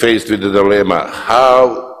faced with the dilemma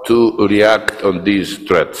how to react on these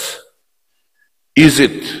threats. Is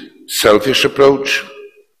it selfish approach,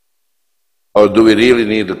 or do we really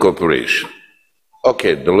need a cooperation?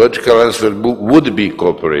 Okay, the logical answer would be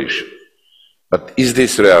cooperation, but is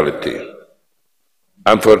this reality?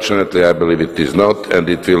 Unfortunately, I believe it is not, and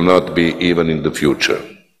it will not be even in the future,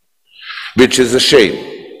 which is a shame.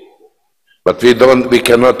 But we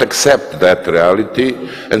cannot accept that reality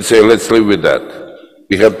and say, let's live with that.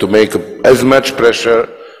 We have to make as much pressure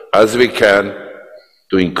as we can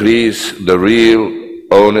to increase the real,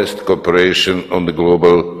 honest cooperation on the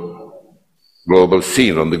global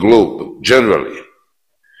scene, on the globe, generally.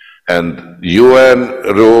 And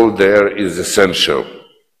UN role there is essential.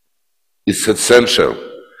 It's essential.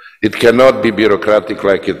 It cannot be bureaucratic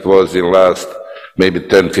like it was in the last maybe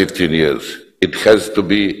 10, 15 years. It has to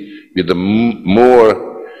be with a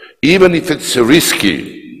more, even if it's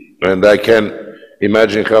risky, and I can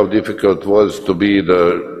imagine how difficult it was to be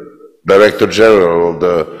the Director General of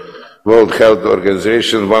the World Health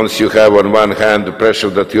Organization once you have on one hand the pressure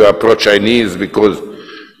that you are pro-Chinese because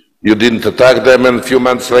you didn't attack them, and a few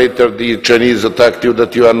months later the Chinese attacked you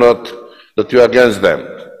that you are not, that you are against them.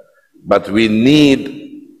 But we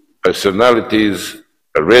need personalities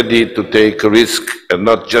ready to take a risk and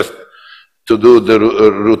not just to do the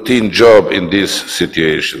routine job in these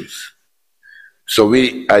situations. So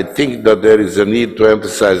I think that there is a need to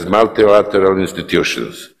emphasize multilateral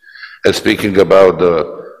institutions. And speaking about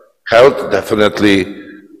the health, definitely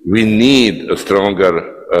we need a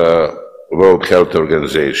stronger World Health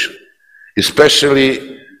Organization,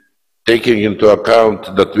 especially taking into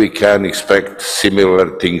account that we can expect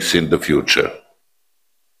similar things in the future.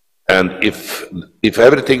 And if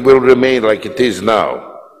everything will remain like it is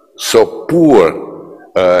now, so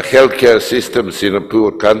poor healthcare systems in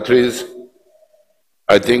poor countries,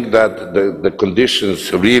 I think that the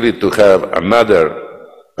conditions really to have another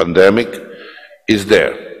pandemic is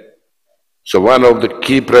there. So one of the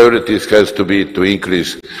key priorities has to be to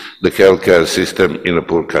increase the healthcare system in the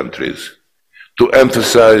poor countries, to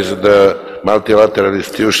emphasize the multilateral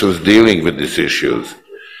institutions dealing with these issues,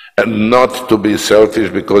 and not to be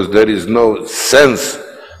selfish, because there is no sense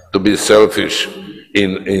to be selfish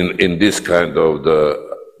in this kind of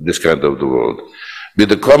the world. With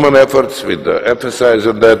the common efforts, with the emphasis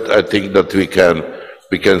on that, I think that we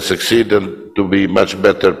can succeed and to be much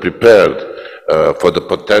better prepared for the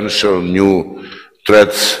potential new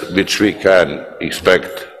threats which we can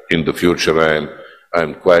expect in the future.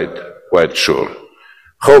 I'm quite sure.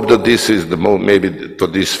 Hope that this is maybe for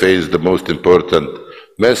this phase the most important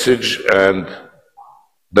message, and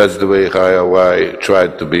that's the way how I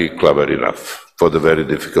tried to be clever enough for the very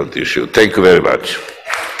difficult issue. Thank you very much.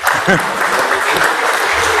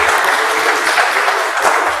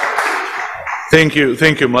 Thank you,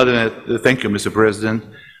 Mladen. Thank you, Mr. President.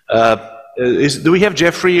 Do we have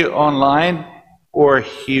Jeffrey online, or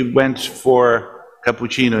he went for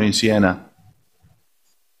cappuccino in Siena?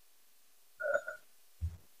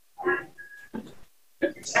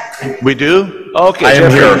 We do? Okay, I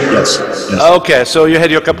am Jeffrey. here, yes. Okay, so you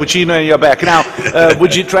had your cappuccino and you're back. Now,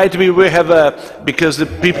 would you try to because the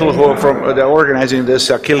people who are organizing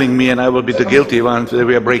this are killing me, and I will be the guilty one.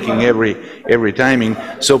 We are breaking every timing.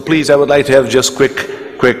 So please, I would like to have just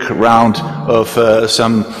quick round of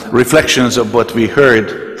some reflections of what we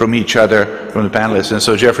heard from each other, from the panelists. And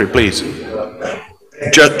so, Jeffrey, please.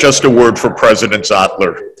 Just a word for President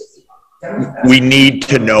Zottler. We need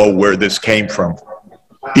to know where this came from.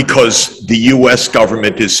 because the US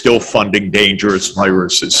government is still funding dangerous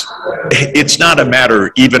viruses. It's not a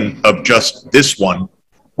matter even of just this one.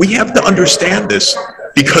 We have to understand this,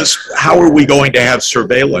 because how are we going to have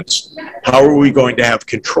surveillance? How are we going to have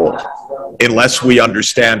control unless we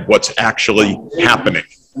understand what's actually happening?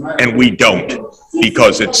 And we don't,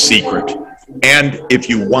 because it's secret. And if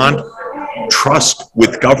you want trust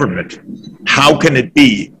with government, how can it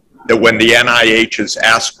be that when the NIH is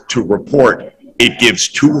asked to report, it gives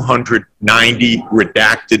 290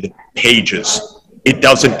 redacted pages? It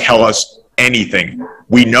doesn't tell us anything.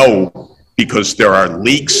 We know because there are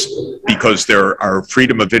leaks, because there are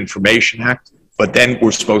Freedom of Information Act, but then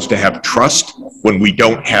we're supposed to have trust when we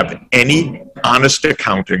don't have any honest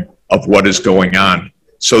accounting of what is going on.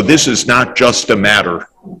 So this is not just a matter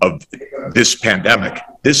of this pandemic.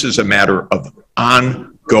 This is a matter of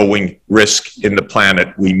ongoing risk in the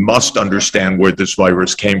planet. We must understand where this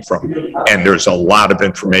virus came from. And there's a lot of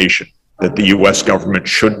information that the US government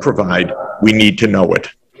should provide. We need to know it.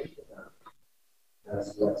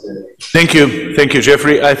 Thank you. Thank you,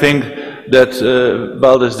 Jeffrey. I think that,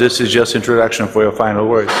 Valdez, this is just introduction for your final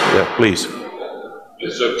words. Yeah, please.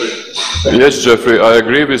 Yes, Jeffrey, I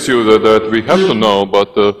agree with you that we have to know,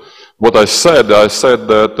 but what I said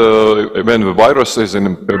that when the virus is in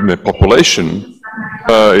a population,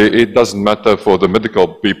 it doesn't matter for the medical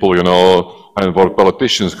people, you know, and for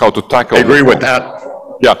politicians how to tackle it. I agree with that.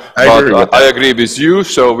 Yeah, I agree with you,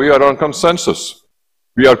 so we are on consensus.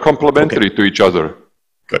 We are complementary to each other.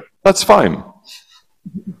 Good. That's fine.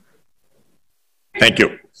 Thank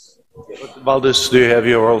you. Valdez, do you have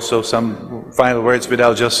also some final words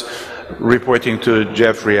without just reporting to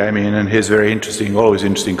Jeffrey, I mean, and his very interesting, always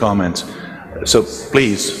interesting comments? So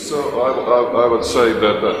please. So I would say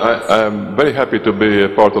that I am very happy to be a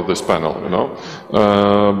part of this panel, you know,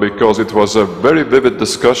 because it was a very vivid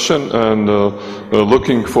discussion and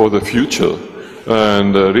looking for the future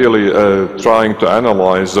and really trying to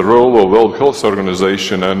analyze the role of World Health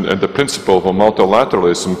Organization and the principle of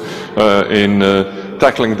multilateralism in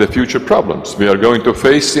tackling the future problems we are going to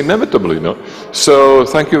face inevitably. You know? So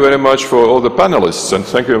thank you very much for all the panelists, and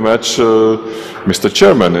thank you very much, Mr.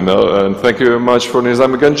 Chairman, you know, and thank you very much for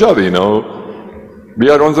Nizam Ganjavi. You know, we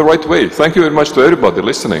are on the right way. Thank you very much to everybody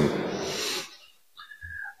listening.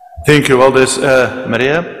 Thank you, Valdez.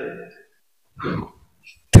 Maria?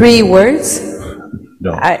 3 words?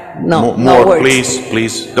 No. No more words.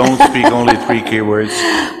 Please, don't speak only 3 key words.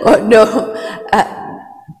 Oh, no.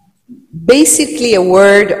 Basically, a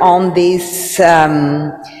word on this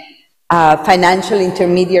financial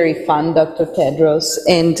intermediary fund, Dr. Tedros.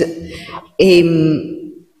 And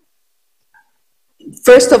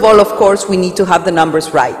first of all, of course, we need to have the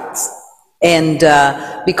numbers right. And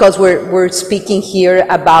because we're speaking here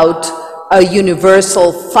about a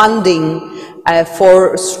universal funding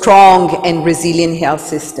for strong and resilient health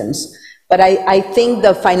systems. But I think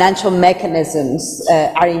the financial mechanisms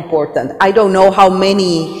are important. I don't know how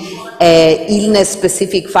many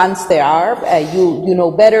illness-specific funds there are. You know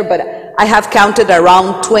better, but I have counted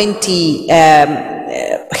around 20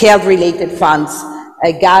 health-related funds,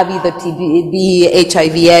 Gavi, the TB,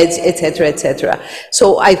 HIV/AIDS, etc., etc.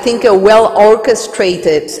 So I think a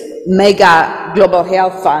well-orchestrated mega global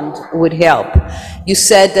health fund would help. You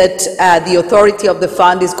said that the authority of the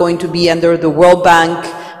fund is going to be under the World Bank.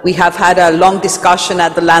 We have had a long discussion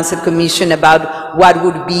at the Lancet Commission about what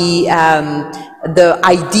would be the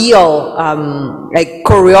ideal like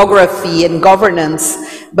choreography and governance,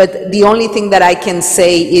 but the only thing that I can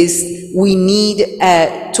say is we need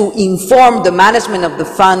to inform the management of the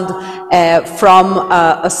fund from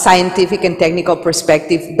a scientific and technical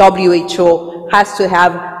perspective. WHO has to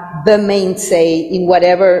have the main say in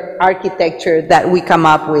whatever architecture that we come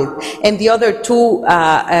up with. And the other 2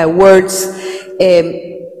 words,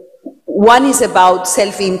 one is about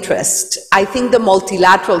self-interest. I think the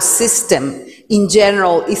multilateral system in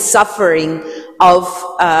general is suffering of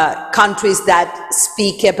countries that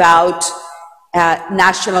speak about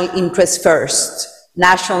national interest first,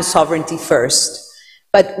 national sovereignty first.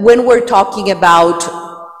 But when we're talking about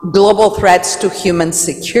global threats to human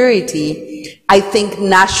security, I think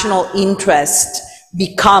national interest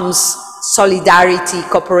becomes solidarity,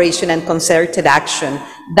 cooperation, and concerted action.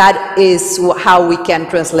 That is how we can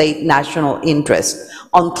translate national interest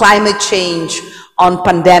on climate change, on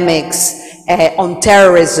pandemics, on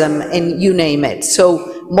terrorism, and you name it.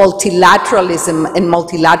 So multilateralism and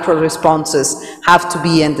multilateral responses have to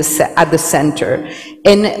be at the center.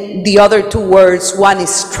 And the other 2 words, one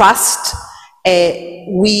is trust.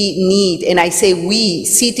 We need, and I say we,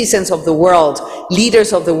 citizens of the world,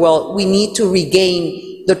 leaders of the world, we need to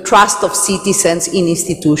regain the trust of citizens in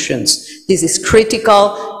institutions. This is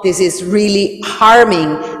critical. This is really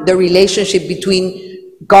harming the relationship between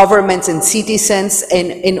governments and citizens,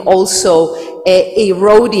 and also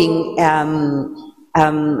eroding,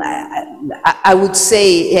 I would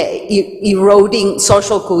say, eroding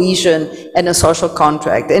social cohesion and a social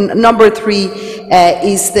contract. And number three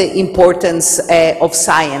is the importance of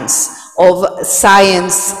science,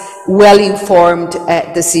 well-informed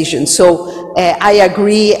decisions. So I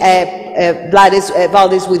agree,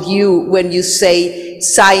 Valdis, with you when you say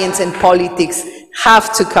science and politics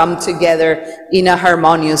have to come together in a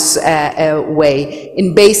harmonious way.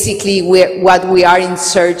 And basically, what we are in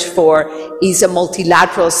search for is a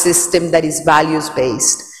multilateral system that is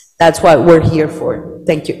values-based. That's what we're here for.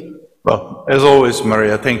 Thank you. Well, as always,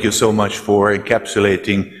 Maria, thank you so much for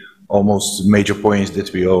encapsulating almost major points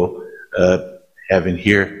that we all have in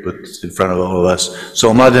here, put in front of all of us.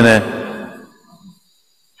 So, Mladene,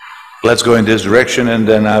 let's go in this direction, and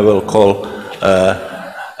then I will call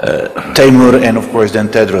Timur, and of course then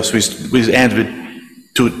Tedros. We end with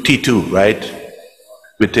T2, right?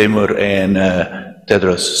 With Timur and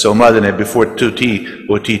Tedros. So Mladene, before 2T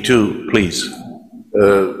or T2, please.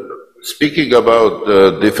 Speaking about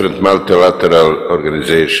different multilateral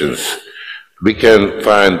organizations, we can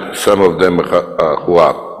find some of them who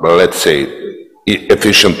are, well, let's say,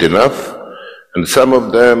 efficient enough, and some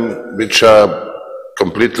of them which are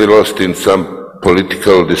completely lost in some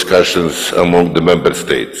political discussions among the member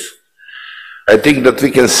states. I think that we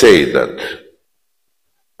can say that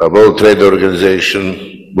the World Trade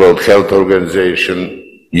Organization, World Health Organization,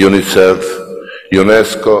 UNICEF,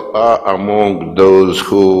 UNESCO are among those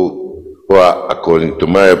who are, according to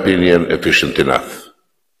my opinion, efficient enough.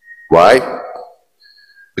 Why?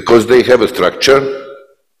 Because they have a structure,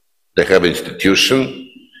 they have an institution,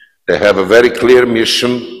 they have a very clear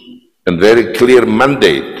mission and very clear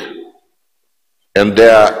mandate. And they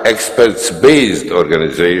are experts-based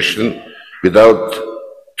organization without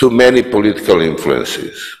too many political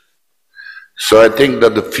influences. So I think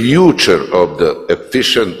that the future of the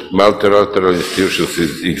efficient multilateral institutions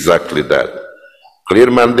is exactly that.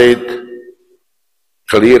 Clear mandate,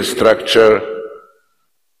 clear structure,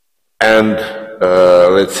 and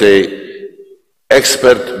let's say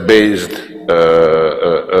expert-based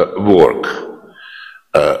work.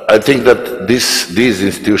 I think that these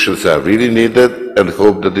institutions are really needed, and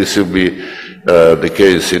hope that this will be the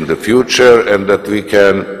case in the future, and that we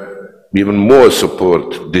can even more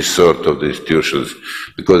support this sort of institutions,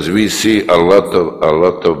 because we see a lot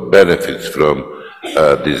of benefits from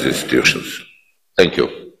these institutions. Thank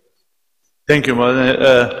you. Thank you,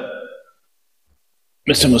 Mladene.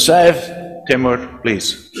 Mr. Musaev, Timur,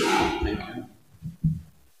 please.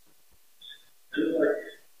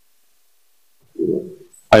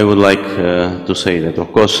 I would like to say that,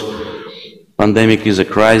 of course, pandemic is a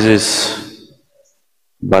crisis,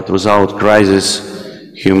 but without crisis,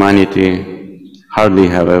 humanity hardly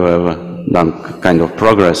have ever done kind of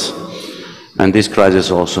progress. And this crisis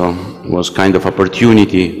also was kind of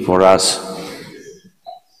opportunity for us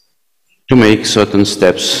to make certain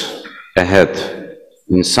steps ahead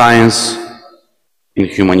in science, in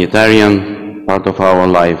humanitarian part of our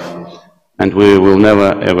life, and we will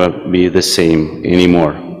never ever be the same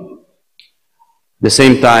anymore. At the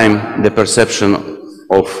same time, the perception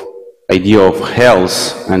of idea of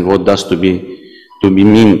health and what does to mean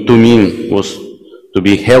was to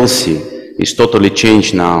be healthy is totally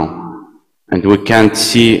changed now, and we can't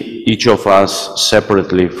see each of us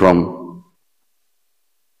separately from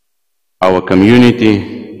our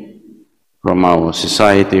community, from our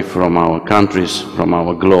society, from our countries, from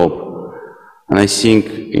our globe. And I think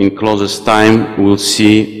in closest time we'll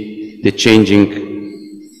see the changing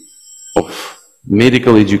of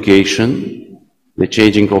medical education, the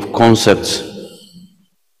changing of concepts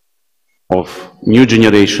of new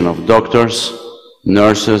generation of doctors,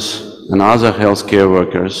 nurses, and other healthcare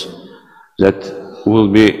workers that will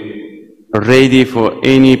be ready for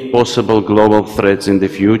any possible global threats in the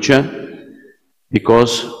future,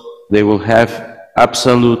 because they will have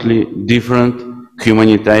absolutely different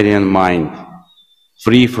humanitarian mind,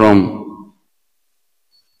 free from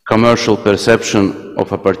commercial perception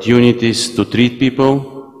of opportunities to treat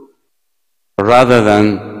people, rather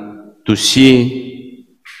than to see,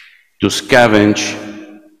 to scavenge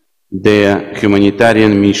their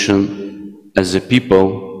humanitarian mission as a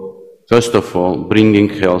people, first of all, bringing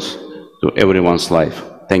health to everyone's life.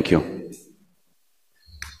 Thank you.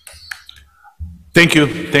 Thank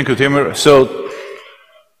you, Timur. So,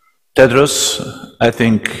 Tedros, I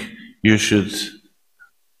think you should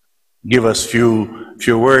give us few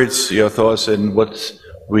words, your thoughts, and what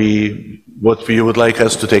we what you would like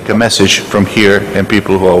us to take a message from here and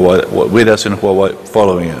people who are with us and who are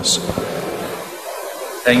following us.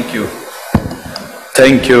 Thank you.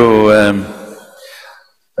 Thank you.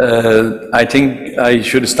 I think I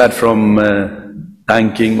should start from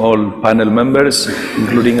thanking all panel members,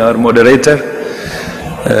 including our moderator.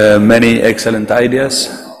 Many excellent ideas.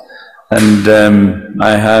 And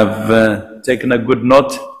I have taken a good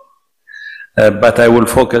note, but I will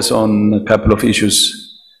focus on a couple of issues.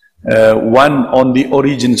 One, on the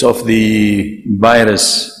origins of the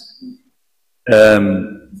virus.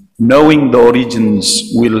 Knowing the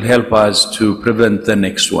origins will help us to prevent the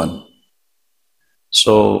next one.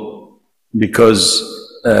 So, because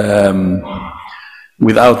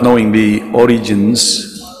without knowing the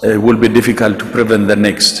origins, it will be difficult to prevent the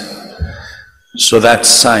next. So that's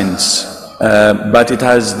science, but it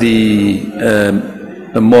has the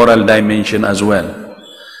moral dimension as well.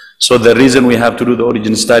 So the reason we have to do the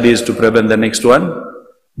origin study is to prevent the next one,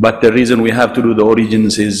 but the reason we have to do the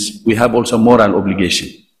origins is we have also moral obligation.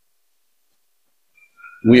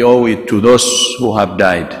 We owe it to those who have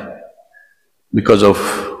died because of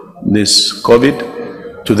this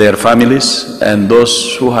COVID, to their families, and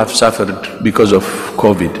those who have suffered because of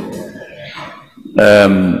COVID.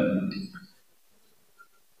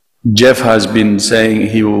 Jeff has been saying,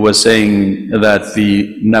 he was saying that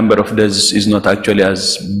the number of deaths is not actually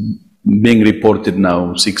as being reported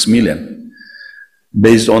now, 6 million.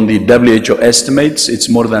 Based on the WHO estimates, it's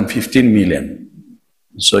more than 15 million.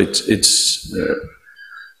 So it's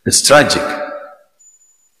tragic.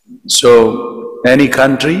 So any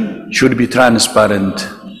country should be transparent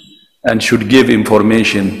and should give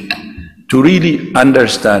information to really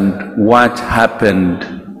understand what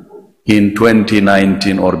happened in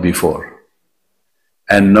 2019 or before,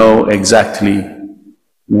 and know exactly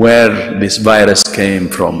where this virus came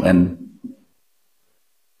from, and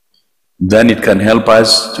then it can help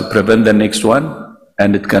us to prevent the next one,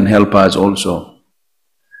 and it can help us also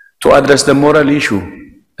to address the moral issue.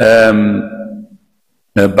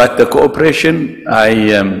 But the cooperation,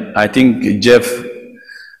 I think Jeff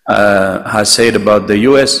has said about the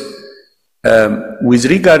US, with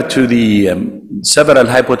regard to the several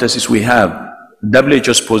hypotheses we have,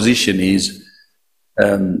 WHO's position is,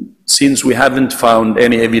 since we haven't found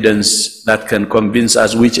any evidence that can convince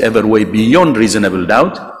us whichever way beyond reasonable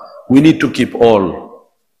doubt, we need to keep all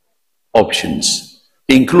options,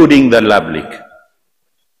 including the lab leak.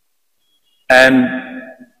 And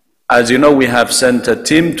as you know, we have sent a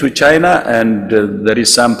team to China, and there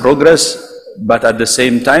is some progress, but at the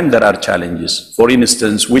same time there are challenges. For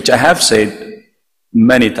instance, which I have said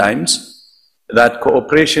many times, that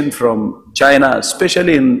cooperation from China,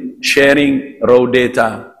 especially in sharing raw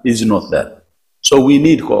data, is not there. So we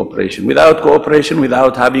need cooperation. Without cooperation,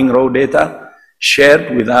 without having raw data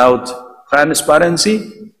shared, without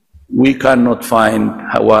transparency, we cannot find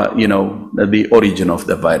how, the origin of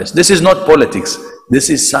the virus. This is not politics. This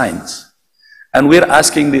is science. And we're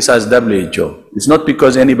asking this as WHO. It's not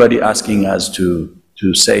because anybody asking us to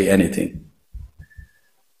say anything.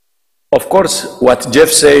 Of course, what Jeff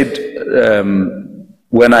said,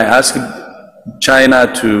 when I asked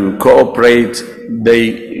China to cooperate,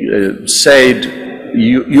 they said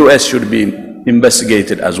US should be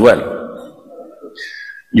investigated as well.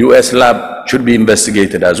 US lab should be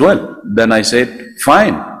investigated as well. Then I said,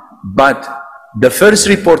 fine, but the first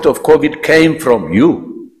report of COVID came from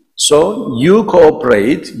you. So you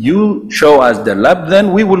cooperate, you show us the lab,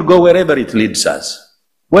 then we will go wherever it leads us.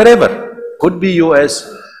 Wherever. Could be US,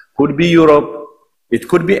 could be Europe, it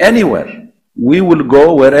could be anywhere. We will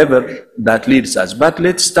go wherever that leads us. But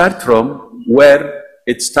let's start from where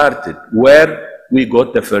it started, where we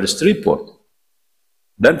got the first report.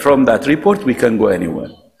 Then from that report, we can go anywhere.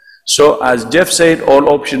 So as Jeff said, all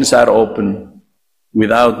options are open.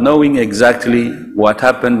 Without knowing exactly what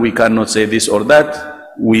happened, we cannot say this or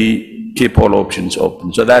that. We keep all options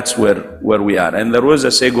open. So that's where we are. And there was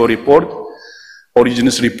a SEGO report,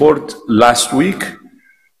 Origins report last week,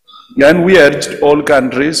 and we urged all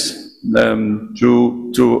countries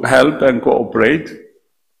to help and cooperate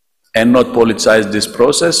and not politicize this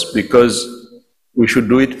process, because we should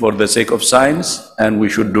do it for the sake of science, and we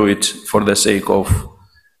should do it for the sake of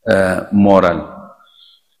moral.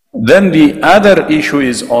 Then the other issue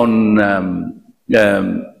is on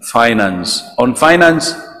finance. On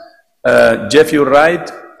finance, Jeff, you're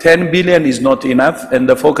right, 10 billion is not enough, and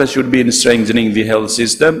the focus should be in strengthening the health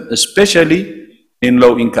system, especially in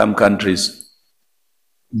low-income countries.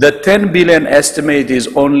 The 10 billion estimate is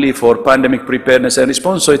only for pandemic preparedness and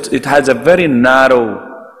response, so it has a very narrow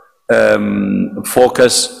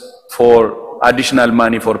focus for additional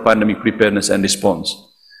money for pandemic preparedness and response.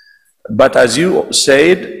 But as you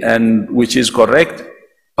said, and which is correct,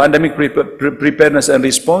 pandemic preparedness and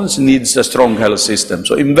response needs a strong health system.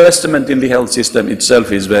 So investment in the health system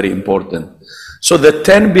itself is very important. So the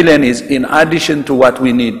 10 billion is in addition to what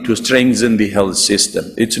we need to strengthen the health system.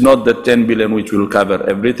 It's not the 10 billion which will cover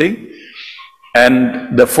everything.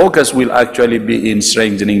 And the focus will actually be in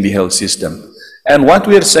strengthening the health system. And what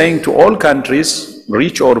we are saying to all countries,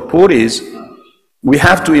 rich or poor, is we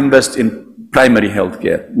have to invest in primary health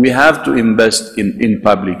care. We have to invest in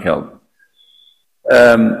public health.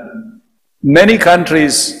 Many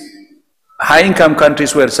countries, high-income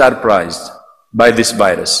countries, were surprised by this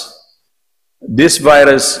virus. This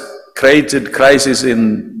virus created crisis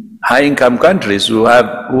in high-income countries who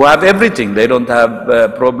have everything. They don't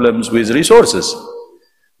have problems with resources.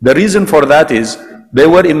 The reason for that is they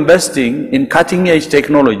were investing in cutting-edge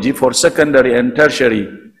technology for secondary and tertiary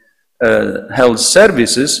health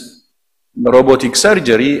services, robotic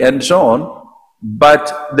surgery, and so on,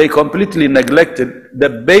 but they completely neglected the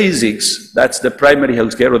basics. That's the primary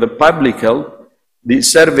health care or the public health, the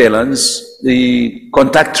surveillance, the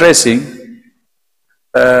contact tracing,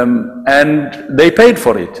 and they paid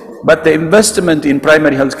for it. But the investment in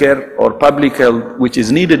primary health care or public health which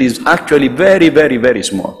is needed is actually very, very, very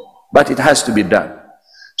small, but it has to be done.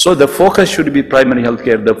 So the focus should be primary health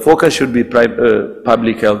care, the focus should be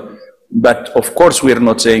public health, but of course we are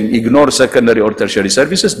not saying ignore secondary or tertiary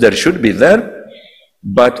services. There should be there,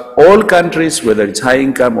 but all countries, whether it's high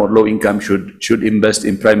income or low income, should invest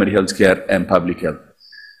in primary health care and public health.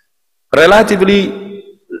 Relatively,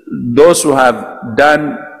 those who have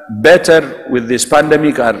done better with this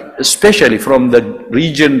pandemic are especially from the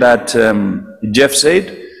region that Jeff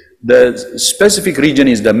said. The specific region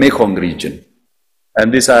is the Mekong region.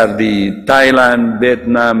 And these are the Thailand,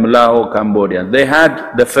 Vietnam, Laos, Cambodia. They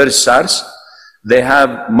had the first SARS. They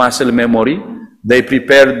have muscle memory. They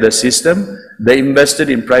prepared the system. They invested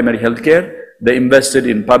in primary health care. They invested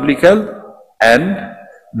in public health. And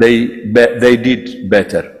they did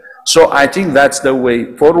better. So I think that's the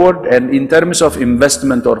way forward. And in terms of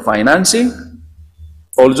investment or financing,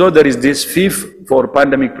 although there is this FIF for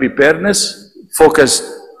pandemic preparedness, focused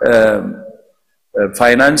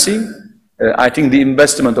financing, I think the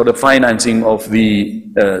investment or the financing of the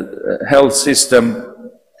health system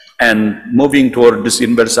and moving toward this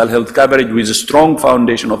universal health coverage with a strong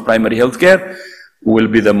foundation of primary health care will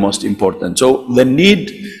be the most important. So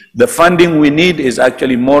the funding we need is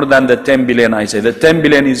actually more than the 10 billion I say. The 10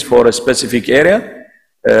 billion is for a specific area.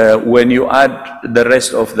 When you add the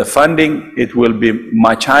rest of the funding, it will be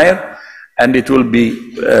much higher, and it will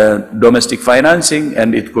be domestic financing,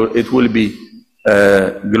 and it will be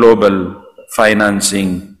global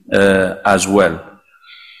financing as well.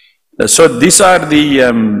 So these are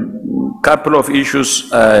the couple of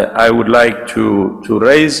issues I would like to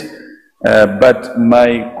raise. But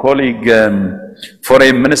my colleague,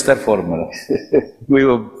 foreign minister, former, we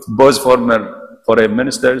were both former foreign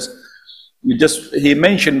ministers, he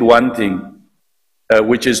mentioned one thing,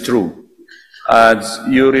 which is true. As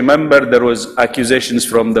you remember, there was accusations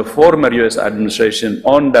from the former US administration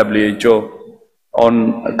on WHO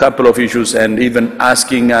on a couple of issues, and even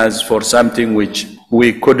asking us for something which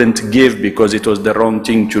we couldn't give because it was the wrong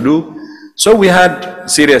thing to do. So we had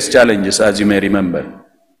serious challenges, as you may remember.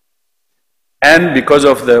 And because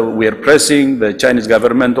of we are pressing the Chinese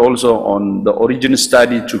government also on the origin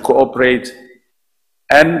study to cooperate.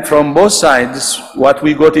 And from both sides, what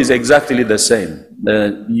we got is exactly the same.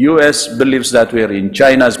 The US believes that we are in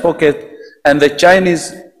China's pocket, and the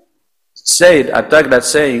Chinese attacked that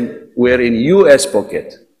saying we are in US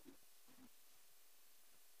pocket.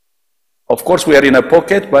 Of course, we are in a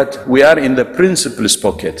pocket, but we are in the principal's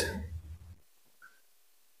pocket.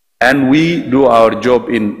 And we do our job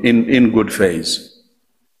in good faith.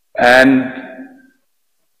 And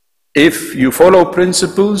if you follow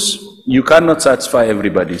principles, you cannot satisfy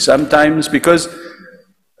everybody. Sometimes, because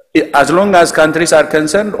as long as countries are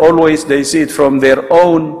concerned, always they see it from their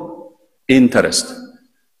own interest.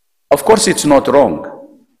 Of course, it's not wrong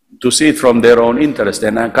to see it from their own interest.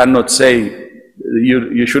 And I cannot say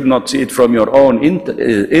you should not see it from your own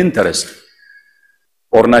interest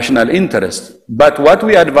or national interest. But what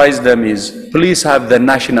we advise them is, please have the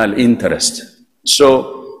national interest.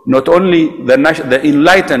 So not only the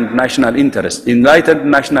enlightened national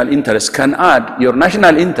interest can add your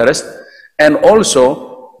national interest and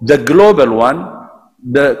also the global one,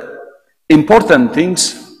 the important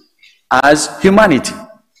things as humanity,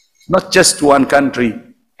 not just one country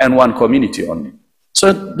and one community only.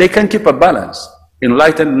 So they can keep a balance.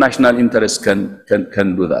 Enlightened national interest can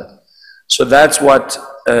do that. So that's what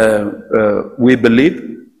we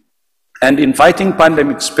believe. And in fighting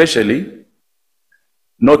pandemic especially,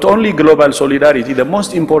 not only global solidarity, the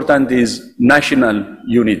most important is national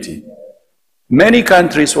unity. Many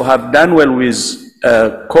countries who have done well with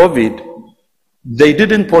COVID, they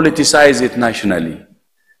didn't politicize it nationally.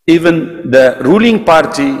 Even the ruling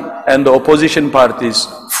party and the opposition parties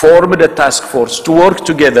formed a task force to work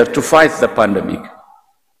together to fight the pandemic.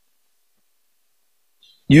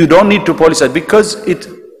 You don't need to politicize because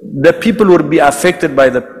the people who will be affected by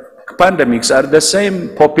the pandemics are the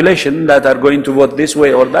same population that are going to vote this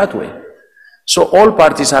way or that way. So all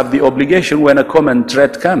parties have the obligation when a common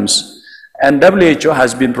threat comes. And WHO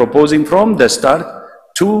has been proposing from the start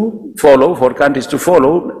to follow, for countries to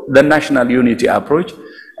follow the national unity approach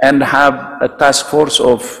and have a task force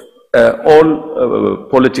of all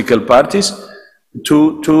political parties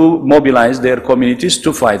to mobilize their communities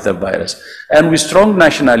to fight the virus. And with strong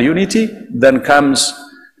national unity, then comes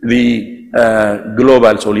the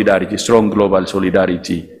global solidarity, strong global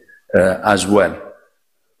solidarity as well.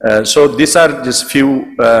 So these are just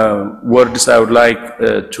few words I would like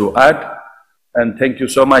to add. And thank you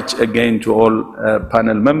so much again to all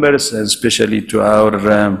panel members, and especially to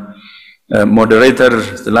our moderator,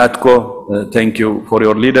 Zlatko. Thank you for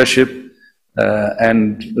your leadership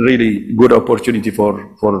and really good opportunity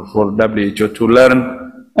for WHO to learn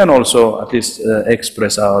and also at least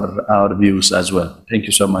express our views as well. Thank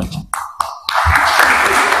you so much.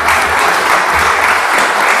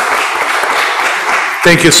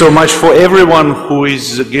 Thank you so much for everyone who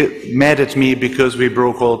is mad at me because we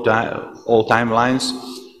broke all timelines.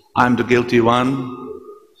 I'm the guilty one.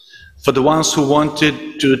 For the ones who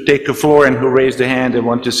wanted to take the floor and who raised a hand and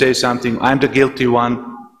want to say something, I'm the guilty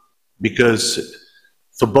one because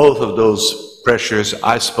for both of those pressures,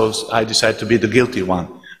 I suppose I decide to be the guilty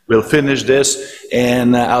one. We'll finish this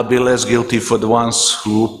and I'll be less guilty for the ones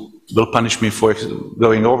who will punish me for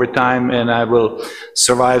going overtime, and I will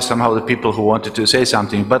survive somehow the people who wanted to say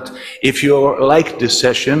something. But if you like this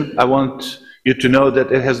session, I want you to know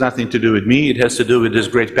that it has nothing to do with me, it has to do with these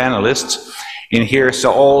great panelists in here.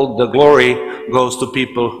 So all the glory goes to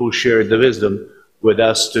people who shared the wisdom with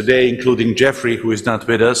us today, including Jeffrey, who is not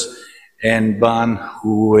with us, and Ban,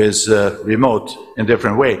 who is remote in a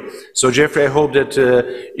different way. So Jeffrey, I hope that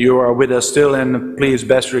you are with us still, and please,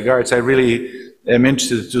 best regards. I really am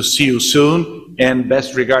interested to see you soon, and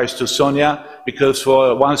best regards to Sonia, because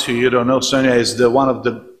for once you don't know, Sonia is one of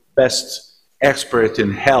the best experts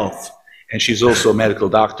in health, and she's also a medical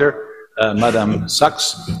doctor, Madam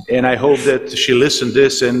Sachs, and I hope that she listened to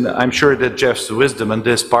this, and I'm sure that Jeff's wisdom on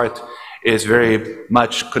this part is very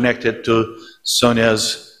much connected to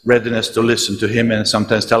Sonia's readiness to listen to him and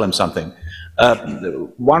sometimes tell him something.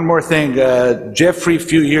 One more thing, Jeffrey a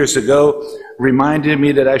few years ago reminded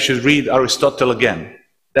me that I should read Aristotle again.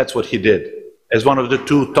 That's what he did, as one of the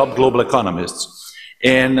two top global economists.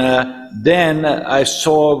 And then I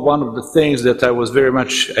saw one of the things that I was very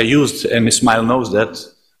much, I used, and Ismail knows that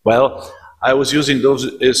well, I was using those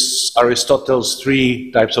is Aristotle's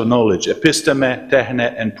three types of knowledge: episteme,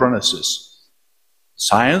 techne, and pronesis.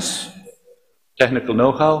 Science, technical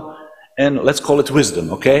know-how, and let's call it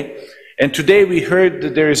wisdom, okay? And today we heard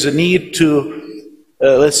that there is a need to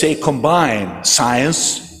let's say, combine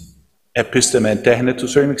science, episteme and techne to a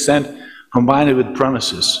certain extent, combine it with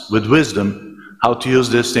promises, with wisdom, how to use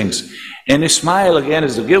these things. And Ismail, again,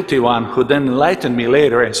 is the guilty one, who then enlightened me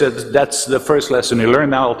later and said, that's the first lesson you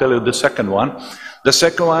learned, now I'll tell you the second one. The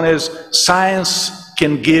second one is, science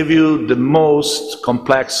can give you the most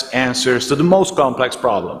complex answers to the most complex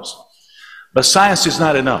problems. But science is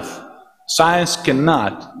not enough. Science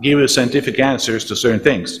cannot give you scientific answers to certain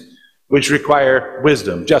things, which require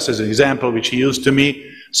wisdom. Just as an example, which he used to me,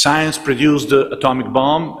 science produced the atomic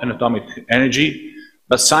bomb and atomic energy,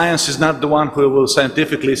 but science is not the one who will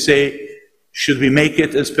scientifically say, should we make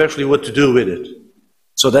it, especially what to do with it.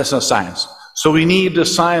 So that's not science. So we need the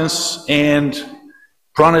science and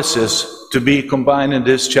promises to be combined in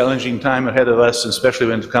this challenging time ahead of us, especially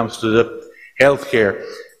when it comes to the healthcare.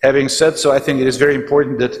 Having said so, I think it is very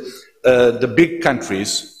important that the big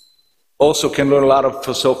countries also can learn a lot of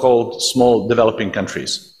so-called small developing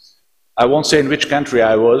countries. I won't say in which country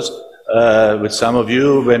I was with some of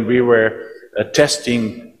you when we were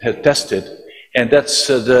tested, and that's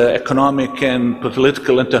the economic and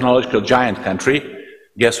political and technological giant country.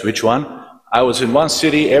 Guess which one? I was in one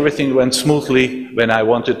city, everything went smoothly. When I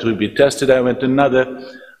wanted to be tested, I went to another,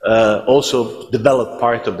 also developed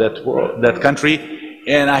part of that world, that country,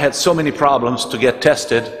 and I had so many problems to get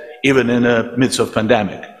tested, even in the midst of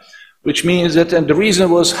pandemic. Which means that, and the reason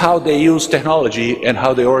was how they use technology and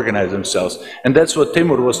how they organize themselves. And that's what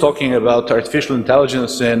Timur was talking about, artificial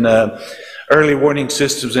intelligence and early warning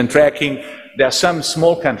systems and tracking. There are some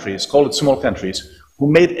small countries, call it small countries,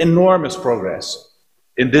 who made enormous progress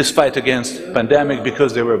in this fight against pandemic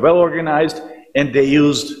because they were well organized and they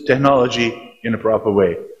used technology in a proper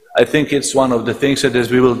way. I think it's one of the things that,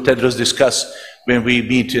 as we will, Tedros, discuss when we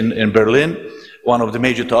meet in Berlin, one of the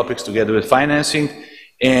major topics together with financing.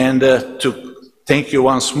 And to thank you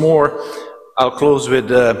once more, I'll close with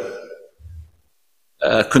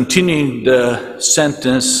continuing the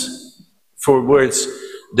sentence for words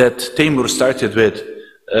that Timur started with,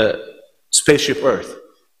 Spaceship Earth.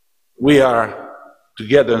 We are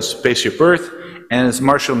together on Spaceship Earth, and as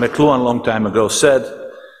Marshall McLuhan a long time ago said,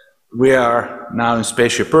 we are now in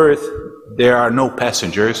Spaceship Earth. There are no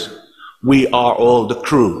passengers. We are all the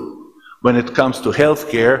crew. When it comes to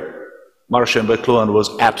healthcare, Marshall McLuhan was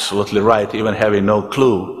absolutely right, even having no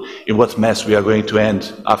clue in what mess we are going to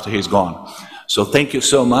end after he's gone. So thank you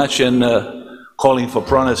so much, and calling for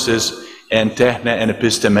promises and techne and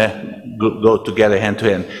episteme go together hand to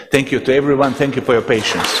hand. Thank you to everyone. Thank you for your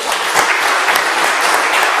patience.